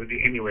absolutely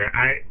be anywhere.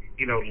 I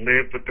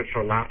live with the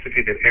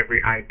philosophy that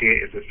every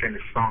idea is a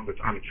finished song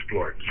that's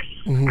unexplored.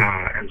 Mm-hmm.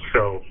 And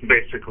so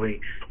basically,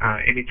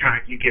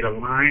 anytime you get a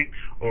line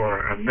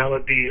or a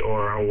melody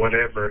or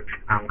whatever,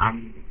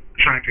 I'm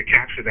trying to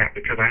capture that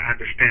because I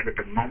understand that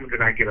the moment that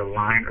I get a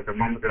line or the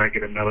moment that I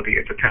get a melody,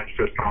 it's attached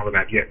to a song that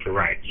I've yet to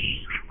write.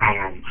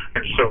 And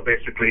so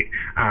basically,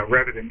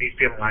 rather than me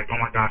feeling like, oh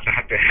my gosh, I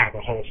have to have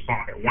a whole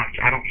song at once,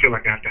 I don't feel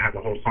like I have to have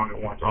a whole song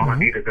at once. All I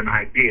need is an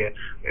idea.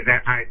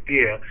 That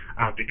idea,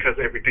 because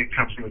everything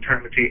comes from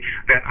eternity,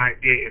 that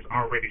idea is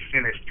already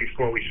finished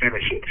before we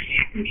finish it.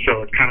 And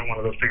so it's kind of one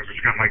of those things where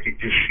it's kind of like you're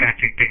just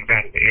snatching things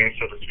out of the air,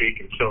 so to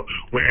speak. And so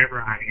wherever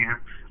I am,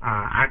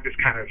 I just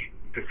kind of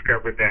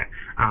discovered that,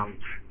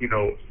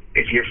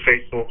 if you're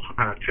faithful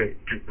to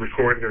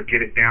record it or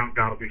get it down,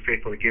 God will be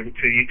faithful to give it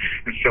to you.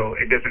 And so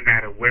it doesn't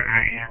matter where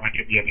I am. I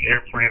could be in an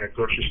airplane, a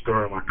grocery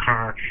store, or my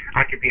car.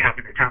 I could be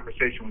having a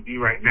conversation with you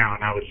right now,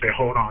 and I would say,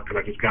 hold on, because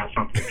I just got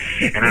something.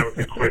 And I would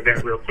record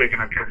that real quick, and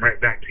I'd come right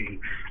back to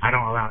you. I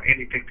don't allow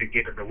anything to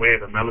get in the way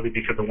of a melody,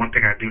 because the one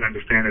thing I do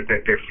understand is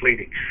that they're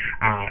fleeting.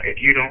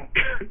 If you don't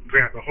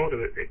grab a hold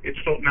of it, it's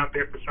floating out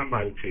there for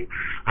somebody to.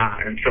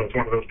 And so it's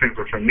one of those things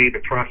where, for me,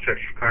 the process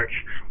starts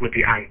with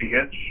the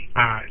idea.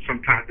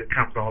 Sometimes it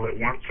comes all at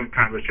once.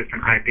 Sometimes it's just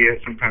an idea.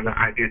 Sometimes the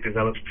idea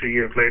develops 2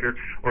 years later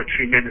or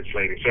 2 minutes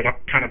later. So that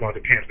kind of all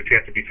depends, but you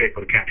have to be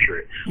faithful to capture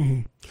it.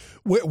 Mm-hmm.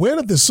 Where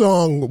did the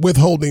song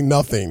Withholding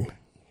Nothing,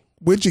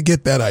 where'd you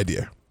get that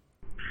idea?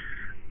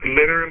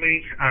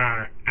 Literally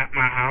at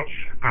my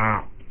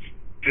house,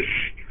 just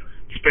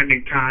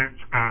spending time.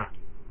 I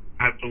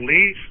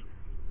believe,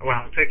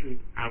 I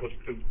was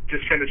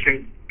just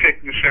finishing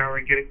taking a shower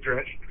and getting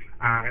dressed.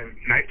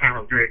 Nighttime, I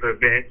was ready to go to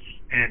bed,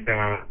 and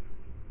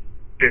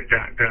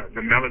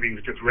the melody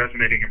was just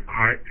resonating in my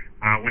heart.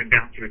 Went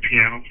down to the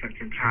piano, spent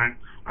some time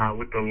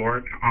with the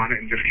Lord on it,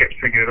 and just kept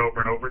singing it over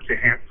and over to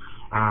Him.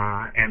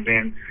 And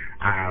then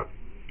I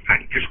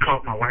just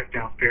called my wife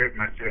downstairs,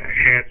 and I said, I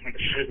had to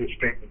share this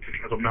thing with this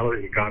little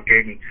melody that God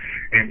gave me,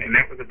 and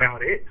that was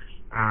about it.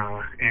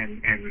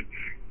 And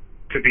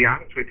to be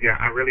honest with you,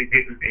 I really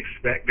didn't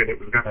expect that it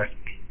was going to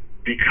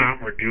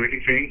become or do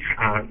anything.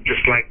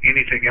 Just like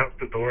anything else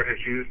that the Lord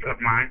has used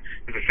of mine,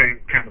 it's the same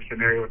kind of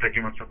scenario with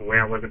taking myself away.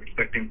 I wasn't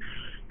expecting.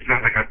 It's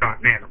not like I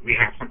thought, man, we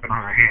have something on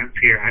our hands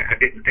here. I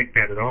didn't think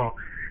that at all.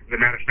 As a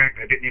matter of fact,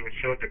 I didn't even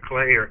show it to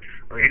Clay or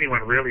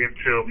anyone really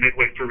until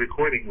midway through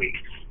recording week.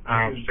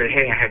 Say,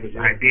 hey, I have this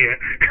idea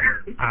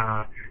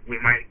we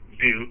might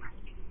do,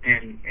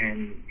 and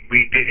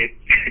we did it,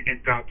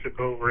 and God took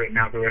over, and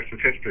now the rest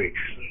is history.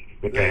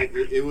 With that,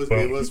 it was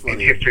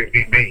funny. History is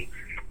being made.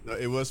 No,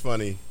 it was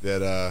funny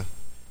that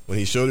when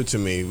he showed it to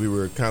me, we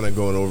were kind of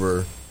going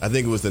over. I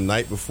think it was the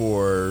night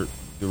before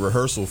the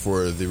rehearsal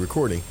for the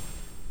recording,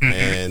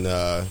 and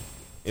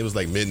it was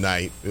like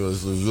midnight. It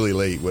was really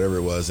late, whatever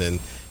it was,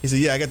 and he said,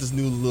 "Yeah, I got this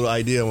new little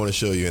idea I want to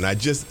show you." And I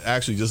just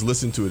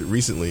listened to it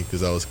recently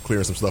because I was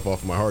clearing some stuff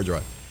off of my hard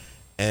drive,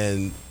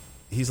 and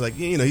he's like,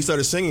 he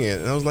started singing it,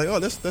 and I was like, "Oh,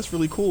 that's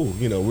really cool."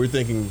 We're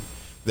thinking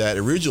that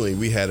originally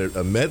we had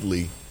a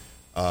medley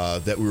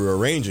that we were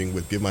arranging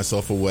with "Give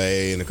Myself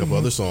Away" and a couple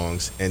other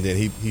songs, and then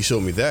he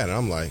showed me that, and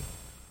I'm like,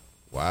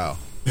 wow.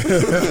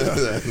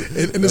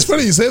 And it's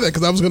funny you say that,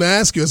 because I was going to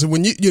ask you, I said,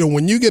 when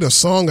you get a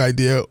song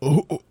idea,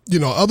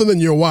 other than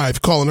your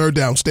wife calling her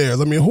downstairs,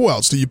 I mean, who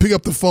else? Do you pick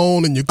up the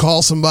phone and you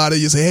call somebody,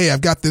 you say, hey,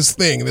 I've got this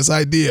thing, this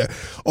idea,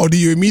 or do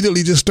you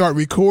immediately just start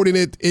recording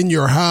it in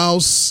your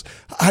house?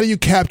 How do you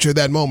capture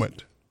that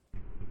moment?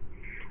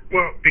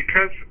 Well,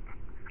 because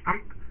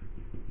I'm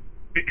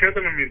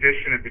a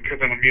musician and because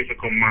I'm a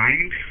musical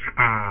mind,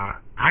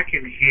 I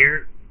can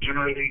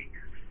generally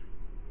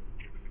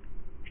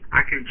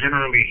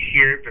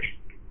hear the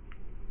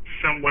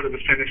somewhat of the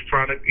finished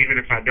product, even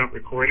if I don't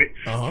record it.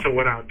 So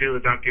what I'll do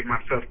is I'll give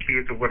myself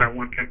cues of what I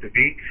want them to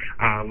be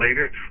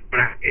later. But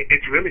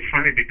it's really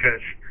funny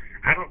because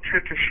I don't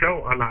tend to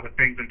show a lot of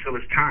things until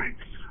it's time.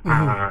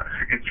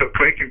 And so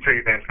Clay can tell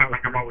you that. It's not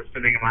like I'm always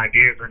sending him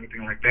ideas or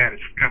anything like that.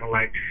 It's kind of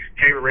like,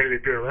 hey, we're ready to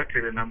do a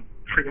record, and I'm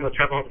pretty much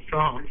have all the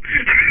songs.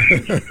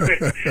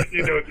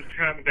 You know, just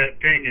kind of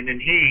that thing. And then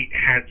he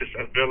has this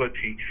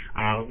ability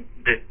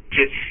that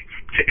just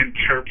to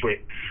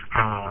interpret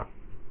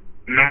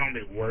not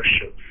only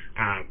worship,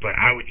 but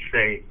I would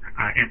say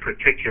in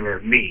particular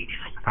me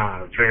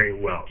very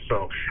well.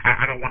 So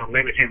I don't want to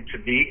limit him to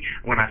me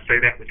when I say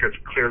that, because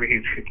clearly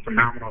he's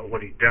phenomenal at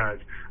what he does,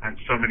 and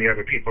so many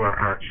other people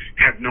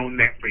have known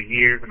that for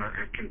years and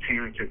are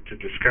continuing to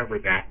discover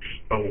that.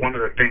 But one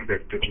of the things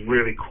that's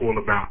really cool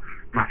about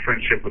my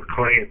friendship with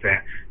Clay is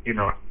that, you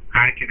know,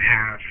 I can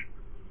have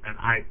an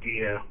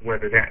idea,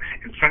 whether that,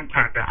 and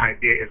sometimes that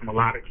idea is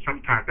melodic,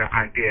 sometimes that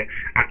idea,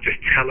 I'm just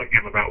telling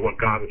him about what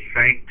God is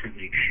saying to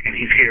me, and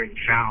he's hearing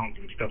sounds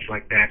and stuff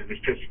like that, and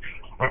it's just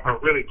a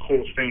really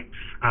cool thing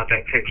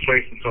that takes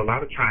place. And so a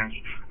lot of times,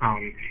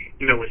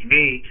 you know, with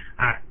me,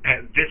 at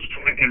this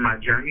point in my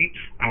journey,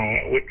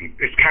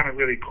 it's kind of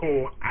really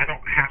cool. I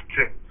don't have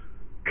to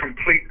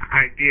complete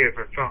ideas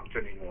or thoughts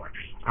anymore.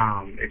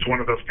 It's one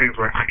of those things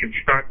where I can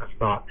start a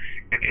thought,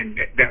 and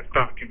that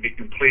thought can be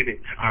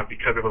completed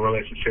because of a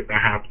relationship I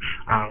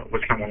have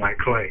with someone like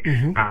Clay.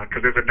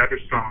 Because there's another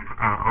song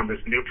on this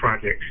new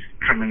project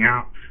coming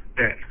out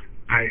that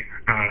I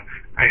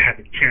had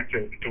the chance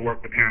to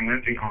work with Aaron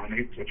Lindsay on.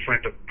 He's a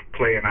friend of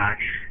Clay and I,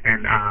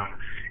 and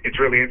it's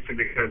really interesting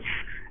because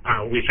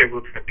we said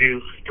we're going to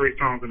do 3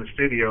 songs in the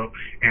studio,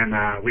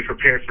 and we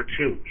prepared for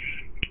 2.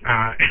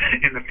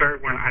 And the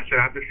third one, I said,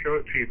 I'll just show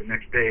it to you the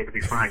next day. It'll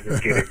be fine.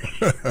 Just get it.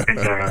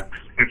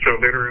 And so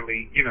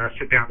literally, you know, I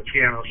sit down at the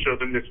piano, show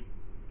them this.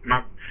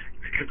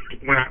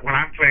 When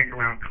I'm playing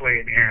around Clay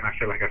and Aaron, I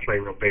feel like I play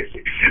real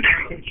basic.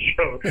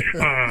 So,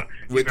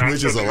 which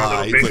is a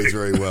lie. He plays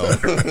very well.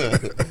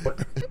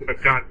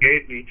 But God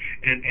gave me,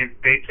 and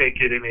they take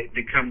it, and it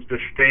becomes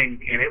this thing,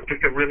 and it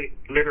just really,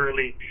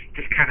 literally,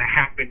 just kind of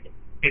happened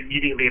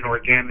immediately and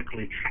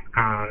organically,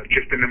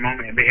 just in the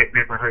moment, and they had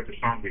never heard the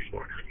song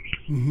before.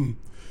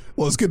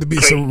 Well, it's good to be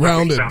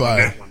surrounded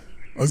by.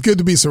 It's good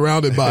to be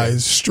surrounded by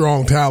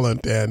strong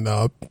talent and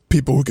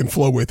people who can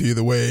flow with you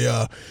the way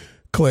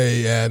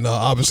Clay and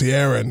obviously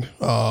Aaron.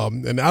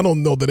 And I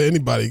don't know that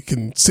anybody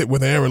can sit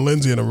with Aaron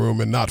Lindsay in a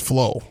room and not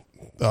flow.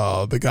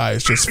 The guy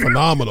is just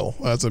phenomenal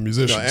as a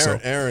musician. No,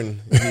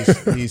 Aaron,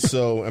 he's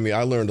so. I mean,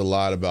 I learned a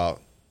lot about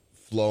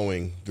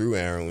flowing through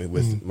Aaron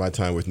with my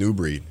time with New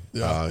Breed.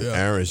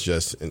 Aaron's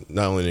just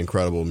not only an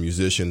incredible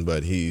musician,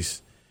 but he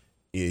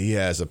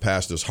has a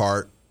pastor's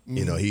heart.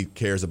 You know, he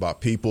cares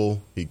about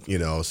people.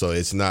 So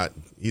it's not,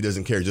 he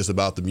doesn't care just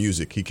about the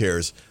music. He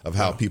cares of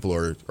how people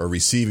are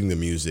receiving the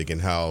music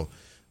and how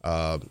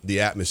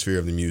the atmosphere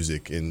of the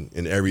music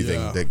and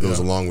everything that goes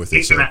along with it.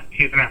 He's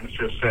an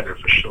atmosphere setter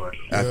for sure.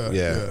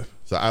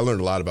 So I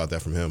learned a lot about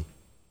that from him.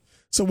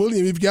 So,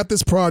 William, you've got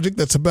this project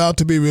that's about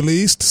to be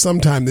released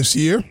sometime this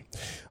year.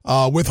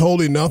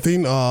 Withholding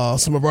Nothing,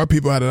 some of our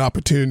people had an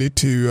opportunity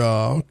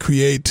to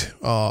create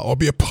or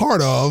be a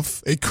part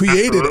of a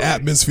created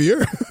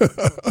atmosphere,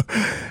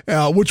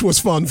 which was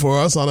fun for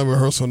us on a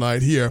rehearsal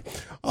night here.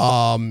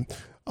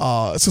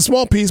 It's a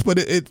small piece, but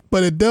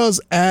it does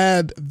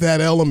add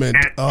that element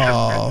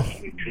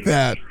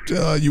that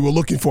you were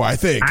looking for, I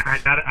think. I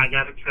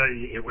gotta tell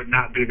you, it would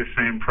not be the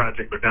same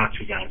project without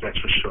you guys. That's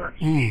for sure.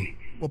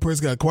 Well,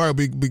 praise God. Choir will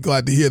be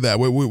glad to hear that.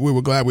 We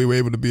were glad we were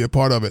able to be a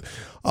part of it.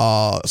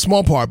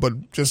 Small part,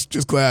 but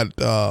just glad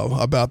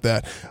about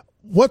that.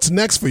 What's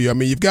next for you? I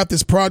mean, you've got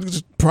this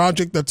project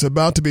that's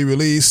about to be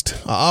released.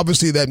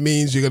 Obviously, that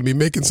means you're going to be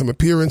making some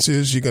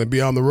appearances. You're going to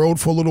be on the road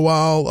for a little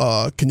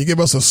while. Can you give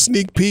us a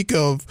sneak peek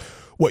of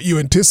what you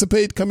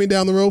anticipate coming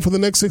down the road for the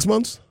next 6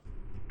 months?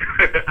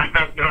 I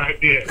have no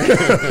idea.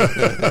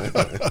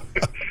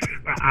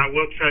 I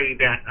will tell you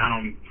that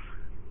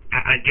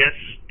I guess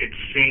it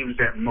seems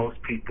that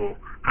most people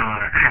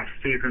have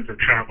seasons of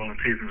travel and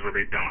seasons where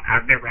they don't.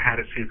 I've never had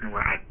a season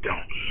where I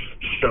don't.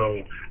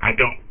 So I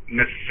don't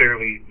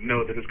necessarily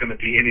know that it's going to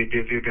be any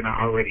busier than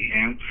I already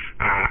am.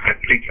 I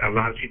think a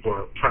lot of people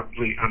are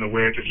probably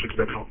unaware just because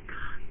they don't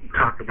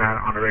talk about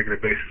it on a regular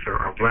basis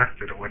or blast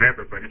it or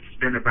whatever, but it's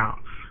been about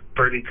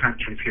 30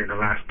 countries here in the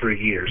last 3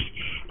 years.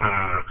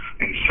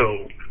 And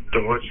so the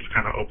Lord just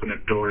kind of opened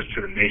the doors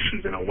to the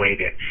nations in a way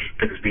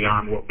that is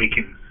beyond what we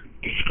can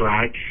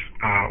describe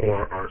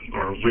or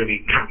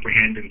really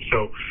comprehend. And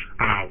so,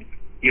 I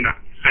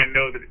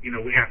know that,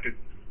 we have to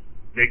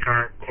make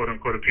our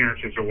quote-unquote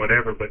appearances or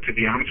whatever, but to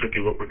be honest with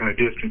you, what we're going to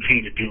do is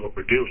continue to do what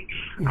we're doing.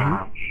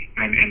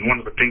 And one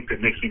of the things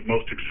that makes me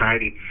most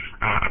excited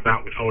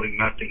about Withholding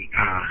Nothing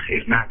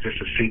is not just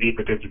a CD,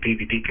 but there's a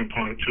DVD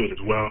component to it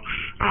as well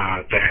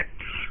that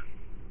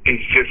is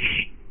just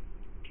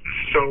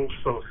so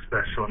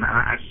special. And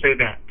I say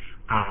that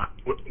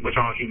with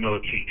all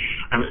humility.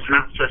 And it's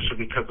not special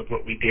because of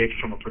what we did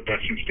from a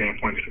production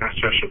standpoint. It's not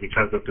special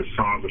because of the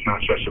songs. It's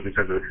not special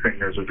because of the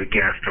singers or the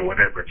guests or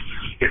whatever.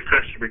 It's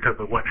special because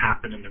of what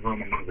happened in the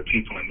room among the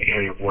people in the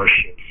area of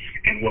worship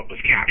and what was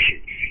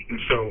captured. And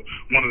so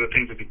one of the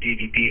things that the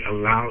DVD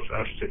allows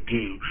us to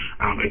do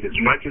is, as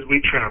much as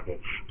we travel,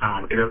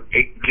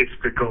 it gets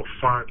to go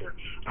farther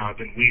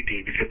than we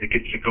do, because it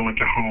gets to go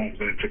into homes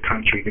and into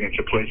countries and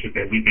into places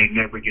that we may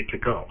never get to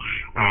go.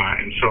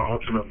 And so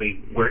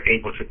ultimately we're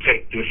able to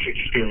take this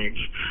experience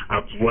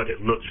of what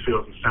it looks,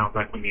 feels, and sounds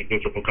like when the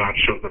invisible God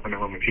shows up in the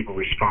room and people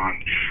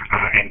respond,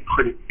 and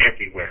put it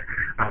everywhere,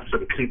 so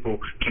that people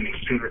can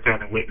experience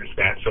that and witness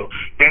that. So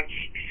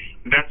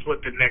that's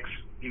what the next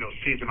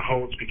season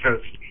holds,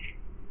 because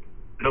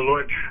the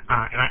Lord,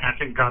 and I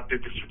think God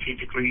did this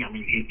strategically. I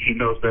mean, He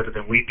knows better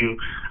than we do.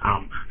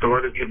 The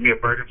Lord has given me a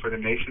burden for the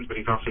nations, but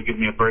He's also given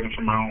me a burden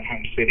for my own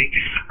home city.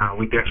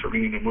 We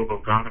desperately need a move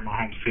of God in my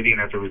home city, and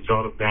as a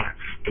result of that,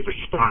 the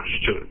response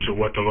to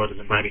what the Lord is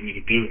inviting me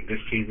to do in this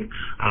season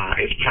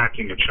is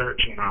planting a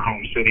church in our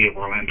home city of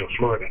Orlando,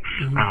 Florida.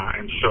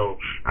 And so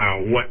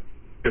what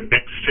the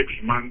next 6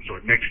 months or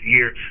next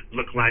year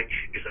look like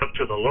is up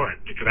to the Lord,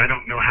 because I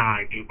don't know how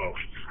I do both.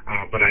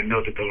 But I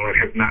know that the Lord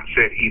has not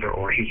said either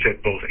or. He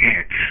said both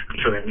and.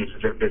 So that means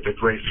that there's a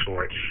grace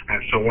for it.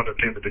 And so one of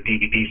the things that the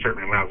DVD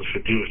certainly allows us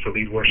to do is to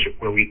lead worship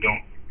where we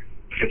don't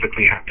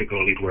physically have to go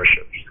lead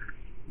worship.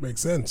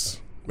 Makes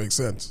sense.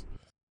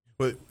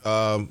 But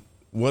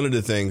one of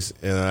the things,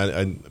 and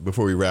I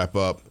before we wrap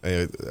up,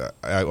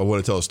 I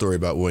want to tell a story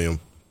about William,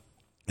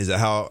 is that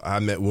how I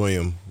met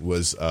William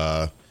was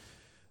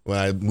when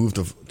I moved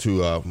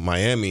to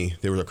Miami.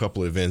 There were a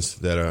couple of events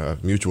that a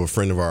mutual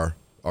friend of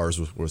ours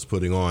was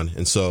putting on.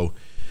 And so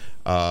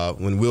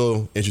when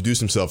Will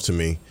introduced himself to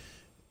me,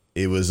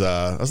 it was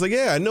I was like,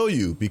 yeah, I know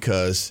you,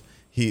 because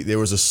there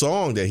was a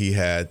song that he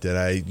had that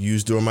I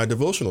used during my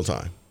devotional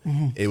time.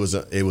 It was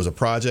a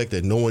project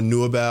that no one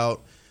knew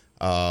about.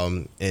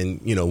 And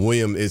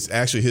William, it's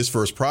actually his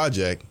first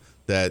project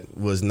that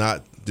was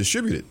not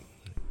distributed.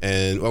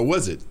 Or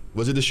was it?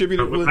 Was it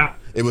distributed?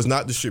 It was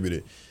not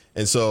distributed.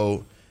 And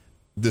so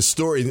the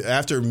story,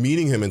 after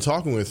meeting him and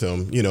talking with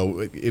him,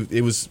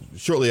 it was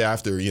shortly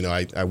after,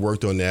 I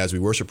worked on the As We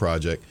Worship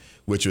project,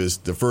 which was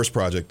the first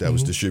project that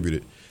was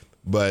distributed.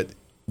 But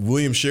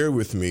William shared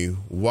with me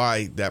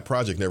why that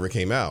project never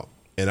came out.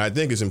 And I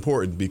think it's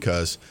important,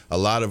 because a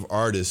lot of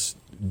artists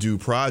do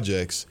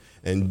projects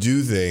and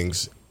do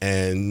things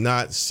and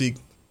not seek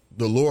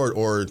the Lord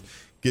or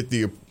get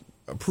the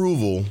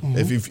approval,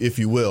 if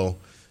you will,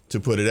 to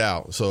put it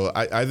out. So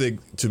I think,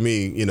 to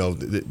me,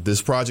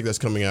 this project that's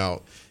coming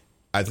out,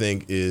 I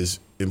think is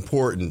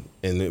important,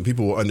 and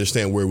people will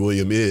understand where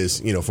William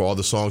is, for all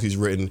the songs he's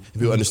written.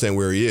 People understand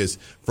where he is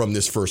from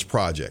this first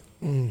project.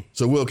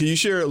 So, Will, can you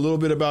share a little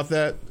bit about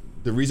that,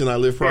 the Reason I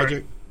Live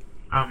project?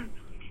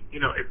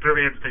 It's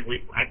really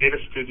interesting. I did a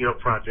studio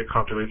project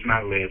called The Reason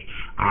I Live.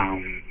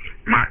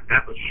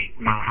 That was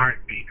my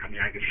heartbeat. I mean,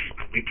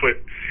 we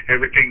put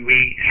everything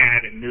we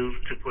had and knew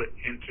to put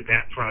into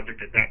that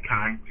project at that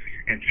time,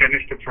 and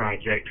finished the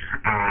project.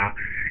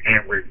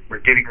 And we're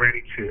getting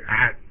ready to. I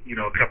had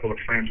a couple of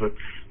friends with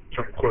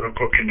some quote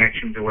unquote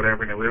connections or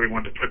whatever, and they really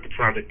wanted to put the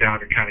project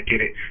out and kind of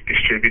get it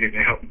distributed,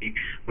 and help me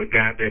with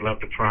that. They love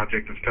the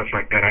project and stuff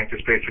like that. I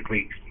just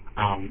basically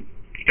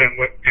done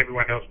what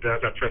everyone else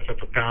does. I press up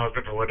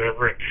 1,000 or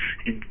whatever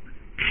and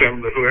sell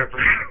them to whoever.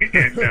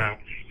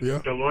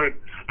 And the Lord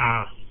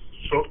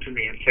spoke to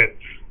me and said,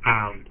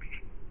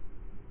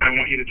 I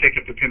want you to take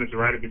up the pen as a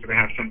writer, because I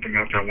have something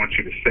else I want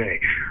you to say.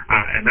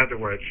 In other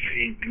words,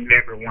 He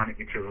never wanted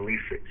me to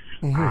release it.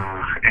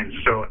 And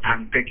so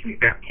I'm thinking at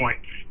that point,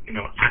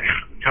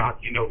 God,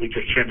 we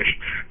just finished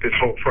this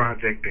whole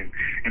project.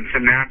 And so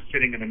now I'm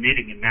sitting in a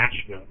meeting in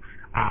Nashville,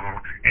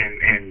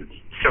 and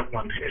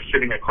someone is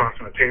sitting across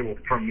on the table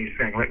from me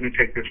saying, let me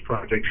take this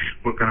project.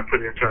 We're going to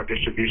put it into our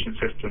distribution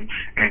system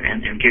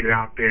and get it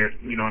out there,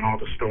 in all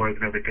the stores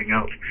and everything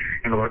else.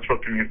 And the Lord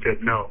spoke to me and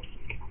said, no,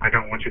 I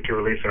don't want you to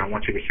release it. I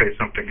want you to say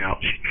something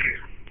else.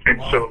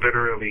 And so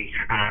literally,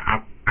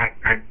 I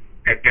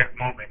at that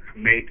moment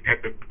made,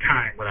 at the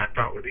time, what I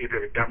thought was either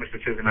the dumbest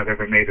decision I've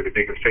ever made or the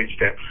biggest faith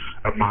step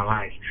of my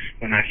life,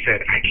 when I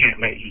said, I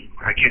can't let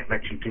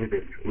you do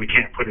this. We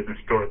can't put it in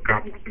stores.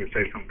 God wants me to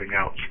say something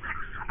else.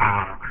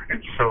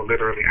 And so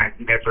literally I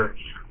never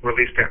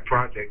released that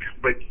project.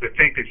 But to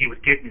think that He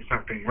would give me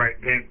something right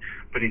then,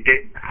 but He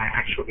didn't.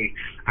 I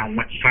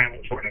went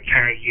silent for an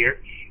entire year.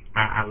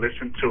 I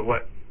listened to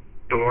what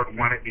the Lord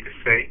wanted me to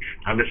say.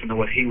 I listened to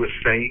what He was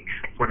saying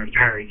for an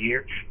entire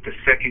year. The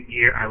second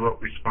year, I wrote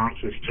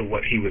responses to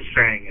what He was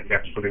saying, and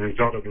that's for the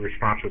result of the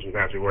responses was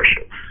As We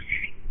Worship.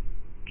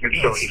 And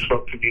so He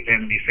spoke to me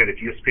then, and He said,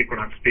 if you speak what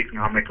I'm speaking,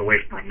 I'll make a way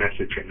for my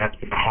message. And that's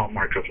been the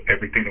hallmark of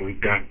everything that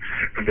we've done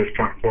from this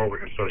point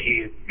forward. And so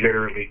He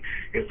literally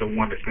is the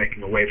one that's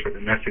making a way for the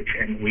message.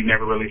 And we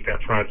never released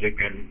that project,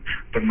 and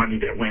the money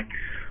that went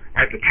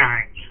at the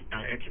time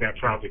into that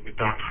project, we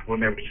thought we'll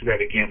never do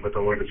that again, but the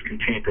Lord has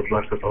continued to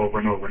bless us over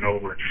and over and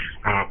over.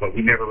 But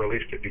we never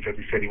released it because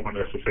he said he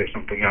wanted us to say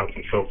something else.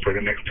 And so for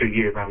the next 2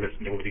 years, I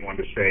listened to what he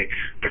wanted to say.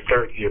 The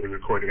third year, we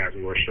recorded As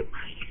We Worship.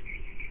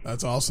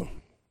 That's awesome.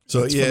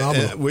 So, That's yeah,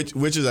 phenomenal.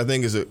 which is, I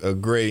think, is a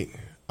great,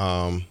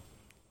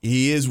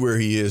 he is where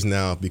he is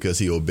now because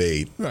he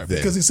obeyed. Right, then.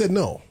 because he said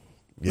no.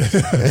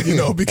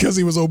 Yeah. Because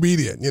he was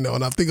obedient,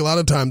 and I think a lot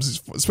of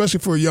times, especially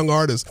for a young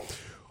artist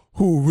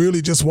who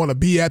really just want to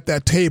be at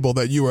that table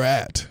that you were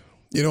at,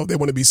 they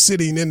want to be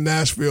sitting in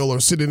Nashville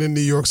or sitting in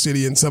New York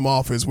City in some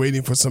office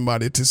waiting for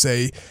somebody to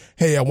say,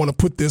 hey, I want to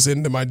put this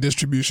into my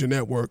distribution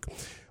network.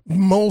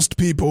 Most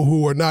people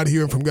who are not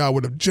hearing from God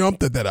would have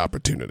jumped at that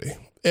opportunity.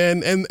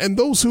 And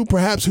those who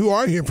perhaps who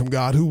are hearing from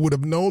God, who would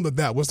have known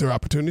that was their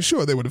opportunity,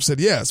 sure, they would have said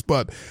yes.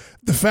 But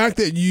the fact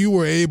that you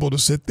were able to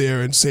sit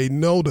there and say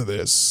no to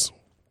this,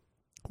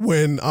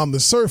 when on the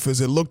surface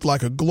it looked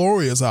like a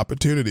glorious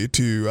opportunity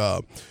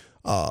to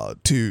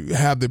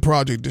have the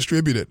project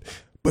distributed,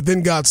 but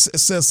then God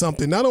says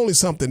something, not only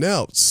something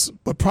else,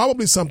 but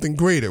probably something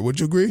greater. Would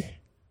you agree?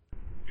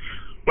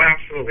 Well,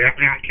 absolutely. I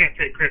mean, I can't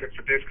take credit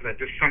for this because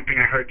this is something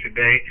I heard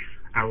today.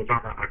 I was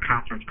on a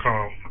conference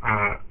call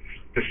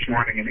this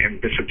morning, and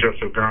Bishop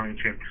Joseph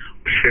Garlington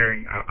was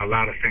sharing a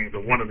lot of things.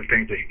 But one of the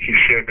things that he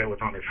shared that was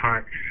on his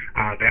heart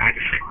that I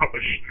just thought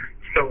was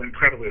so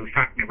incredible. He was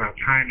talking about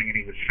timing, and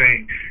he was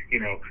saying,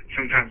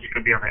 sometimes you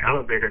can be on an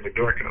elevator and the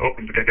door can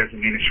open, but that doesn't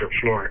mean it's your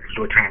floor. It's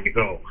your time to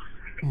go.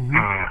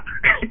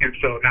 Mm-hmm. And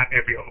so not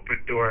every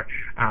open door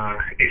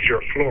is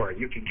your floor.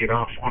 You can get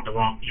off on the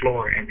wrong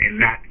floor and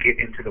not get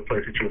into the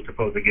place that you were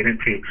supposed to get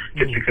into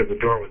just because the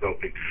door was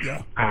open.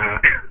 Yeah.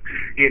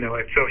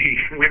 And so he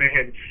went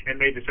ahead and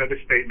made this other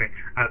statement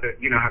that,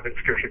 how the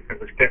scripture says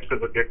the steps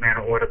of a good man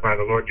are ordered by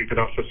the Lord. You could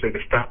also say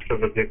the stops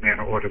of a good man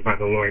are ordered by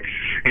the Lord.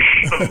 And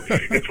so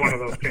it's one of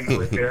those things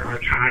where there are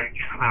times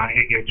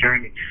in your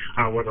journey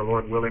where the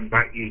Lord will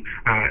invite you.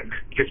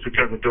 Just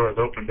because the door is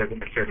open doesn't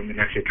necessarily mean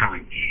that's your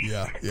time.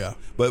 Yeah.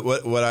 But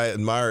what I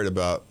admired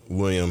about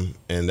William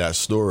and that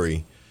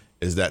story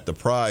is that the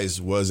prize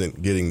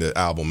wasn't getting the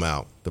album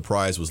out. The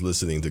prize was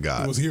listening to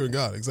God. It was hearing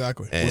God,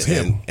 exactly. And, it was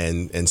him.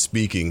 And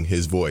speaking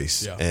his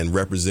voice and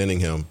representing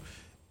him,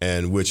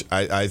 and which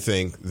I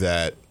think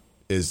that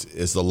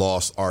is the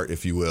lost art,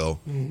 if you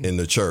will, in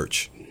the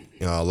church.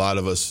 A lot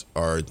of us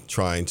are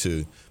trying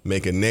to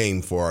make a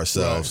name for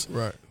ourselves,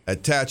 right.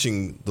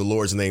 attaching the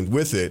Lord's name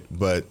with it,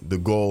 but the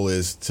goal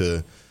is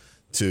to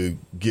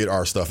get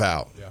our stuff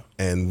out. Yeah.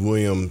 And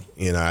William,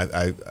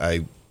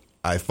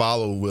 I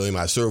follow William,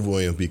 I serve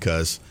William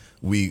because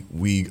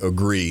we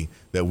agree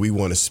that we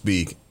want to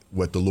speak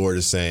what the Lord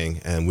is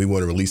saying, and we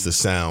want to release the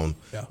sound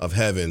of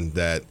heaven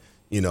that,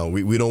 we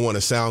don't want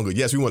to sound good.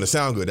 Yes, we want to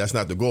sound good. That's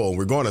not the goal.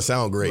 We're going to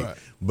sound great,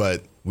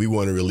 but we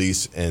want to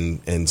release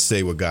and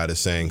say what God is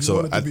saying. You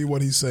want it to be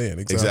what he's saying.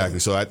 Exactly.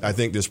 So I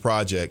think this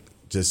project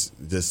just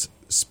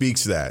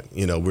speaks that,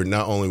 we're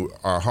not only,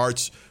 our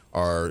hearts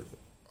are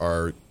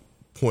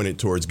pointed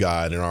towards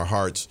God, and our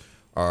hearts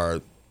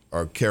are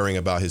caring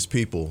about his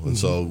people. And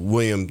so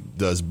William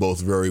does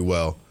both very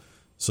well.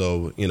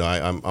 So,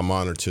 I'm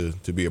honored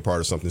to be a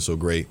part of something so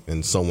great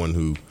and someone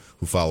who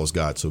follows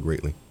God so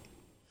greatly.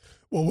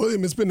 Well,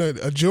 William, it's been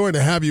a joy to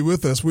have you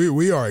with us.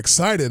 We are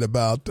excited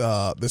about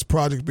this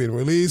project being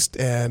released,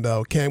 and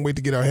can't wait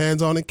to get our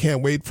hands on it.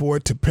 Can't wait for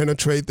it to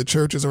penetrate the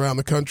churches around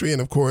the country,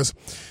 and of course,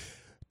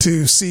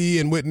 to see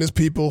and witness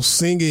people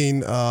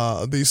singing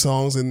these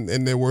songs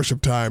in their worship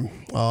time,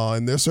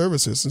 in their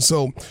services. And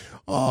so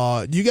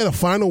you got a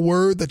final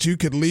word that you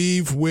could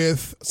leave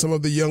with some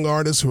of the young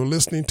artists who are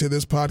listening to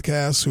this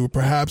podcast, who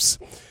perhaps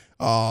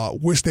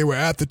wish they were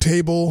at the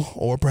table,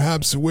 or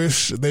perhaps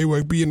wish they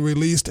were being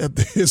released at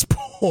this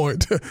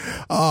point.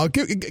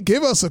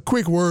 Give us a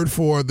quick word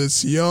for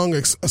this young,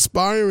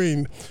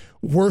 aspiring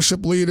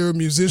worship leader,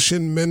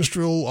 musician,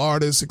 minstrel,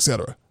 artist,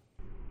 etc.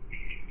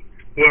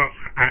 Well,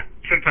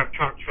 since I've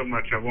talked so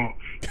much, I won't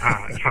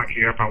talk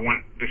you up. I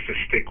want this to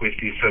stick with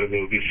you so that it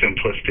will be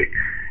simplistic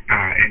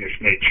in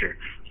its nature.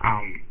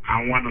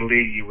 I want to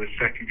leave you with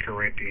 2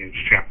 Corinthians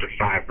chapter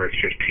 5, verse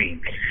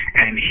 15.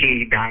 And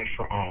he died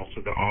for all,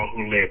 so that all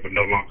who live will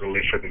no longer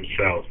live for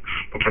themselves,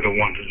 but for the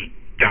one who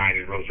died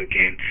and rose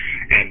again.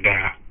 And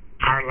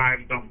our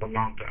lives don't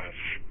belong to us.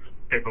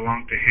 They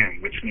belong to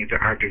him, which means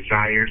that our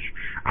desires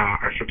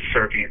are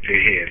subservient to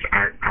his.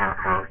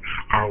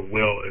 Our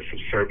will is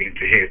subservient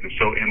to his. And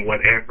so in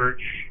whatever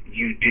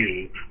you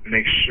do,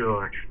 make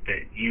sure that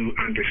you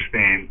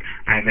understand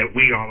and that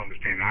we all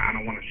understand. I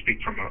don't want to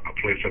speak from a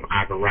place of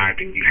I've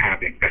arrived and you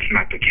haven't. That's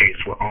not the case.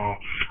 We're all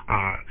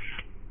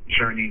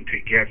journeying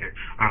together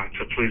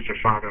to please the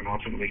Father and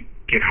ultimately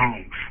get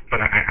home.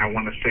 But I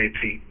want to say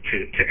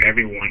to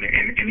everyone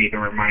and even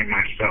remind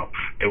myself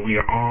that we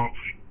are all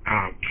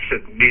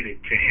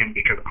submitted to him,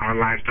 because our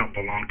lives don't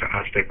belong to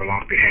us, they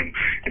belong to him.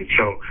 And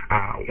so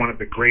one of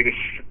the greatest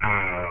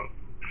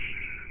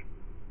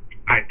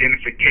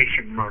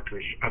identification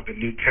markers of the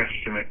New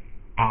Testament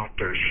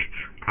authors,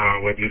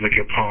 whether you look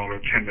at Paul or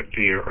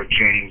Timothy or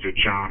James or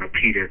John or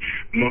Peter,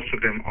 most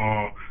of them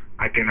all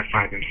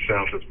identify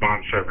themselves as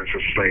bondservants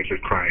or slaves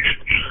of Christ.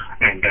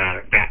 And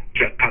that's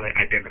how they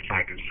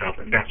identify themselves,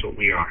 and that's what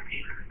we are.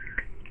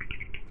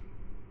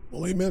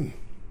 Well, amen.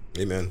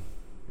 Amen.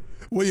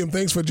 William,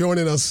 thanks for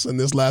joining us in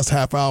this last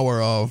half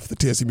hour of the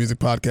TSC Music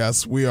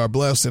Podcast. We are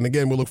blessed, and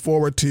again, we look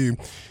forward to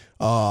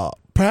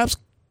perhaps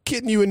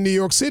getting you in New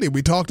York City.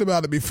 We talked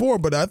about it before,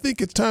 but I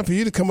think it's time for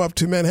you to come up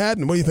to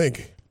Manhattan. What do you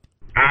think?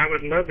 I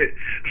would love it.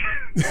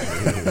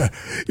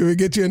 We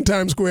get you in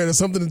Times Square. That's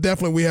something that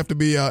definitely we have to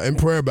be in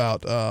prayer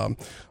about,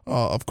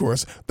 of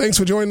course. Thanks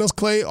for joining us,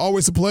 Clay.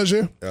 Always a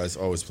pleasure. It's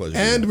always a pleasure.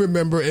 And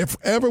remember, if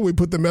ever we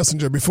put the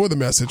messenger before the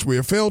message, we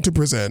have failed to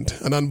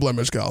present an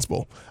unblemished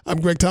gospel.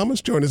 I'm Greg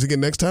Thomas. Join us again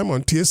next time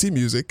on TSC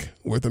Music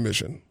with a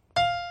Mission.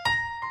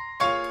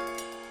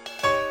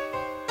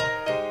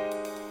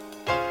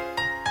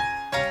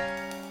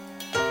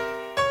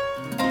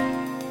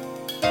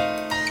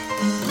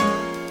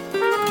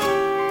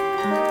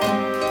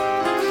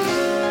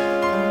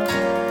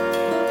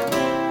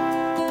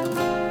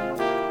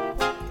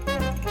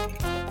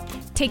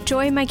 Take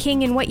joy, my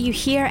King, in what you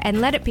hear, and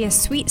let it be a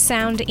sweet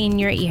sound in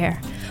your ear.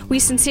 We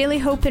sincerely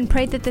hope and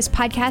pray that this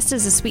podcast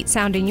is a sweet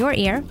sound in your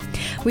ear.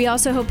 We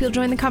also hope you'll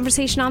join the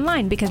conversation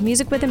online, because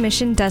Music with a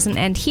Mission doesn't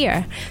end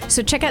here.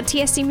 So check out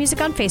TSC Music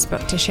on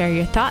Facebook to share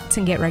your thoughts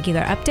and get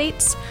regular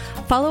updates.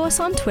 Follow us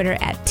on Twitter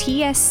at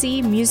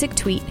TSC Music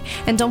Tweet,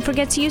 and don't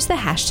forget to use the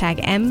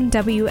hashtag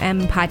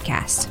MWM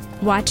Podcast.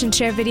 Watch and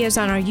share videos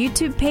on our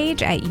YouTube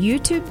page at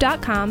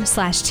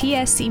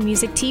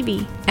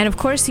youtube.com/TSCMusicTV. And of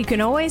course, you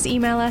can always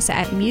email us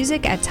at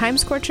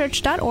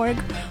music@timesquarechurch.org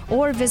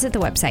or visit the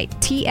website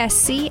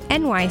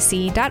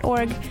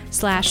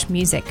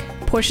tscnyc.org/music.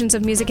 Portions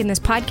of music in this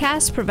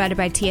podcast provided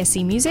by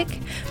TSC Music,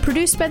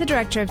 produced by the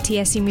director of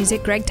TSC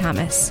Music, Greg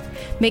Thomas,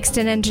 mixed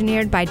and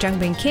engineered by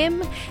Jungbin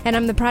Kim, and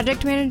I'm the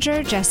project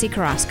manager, Jesse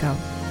Carrasco.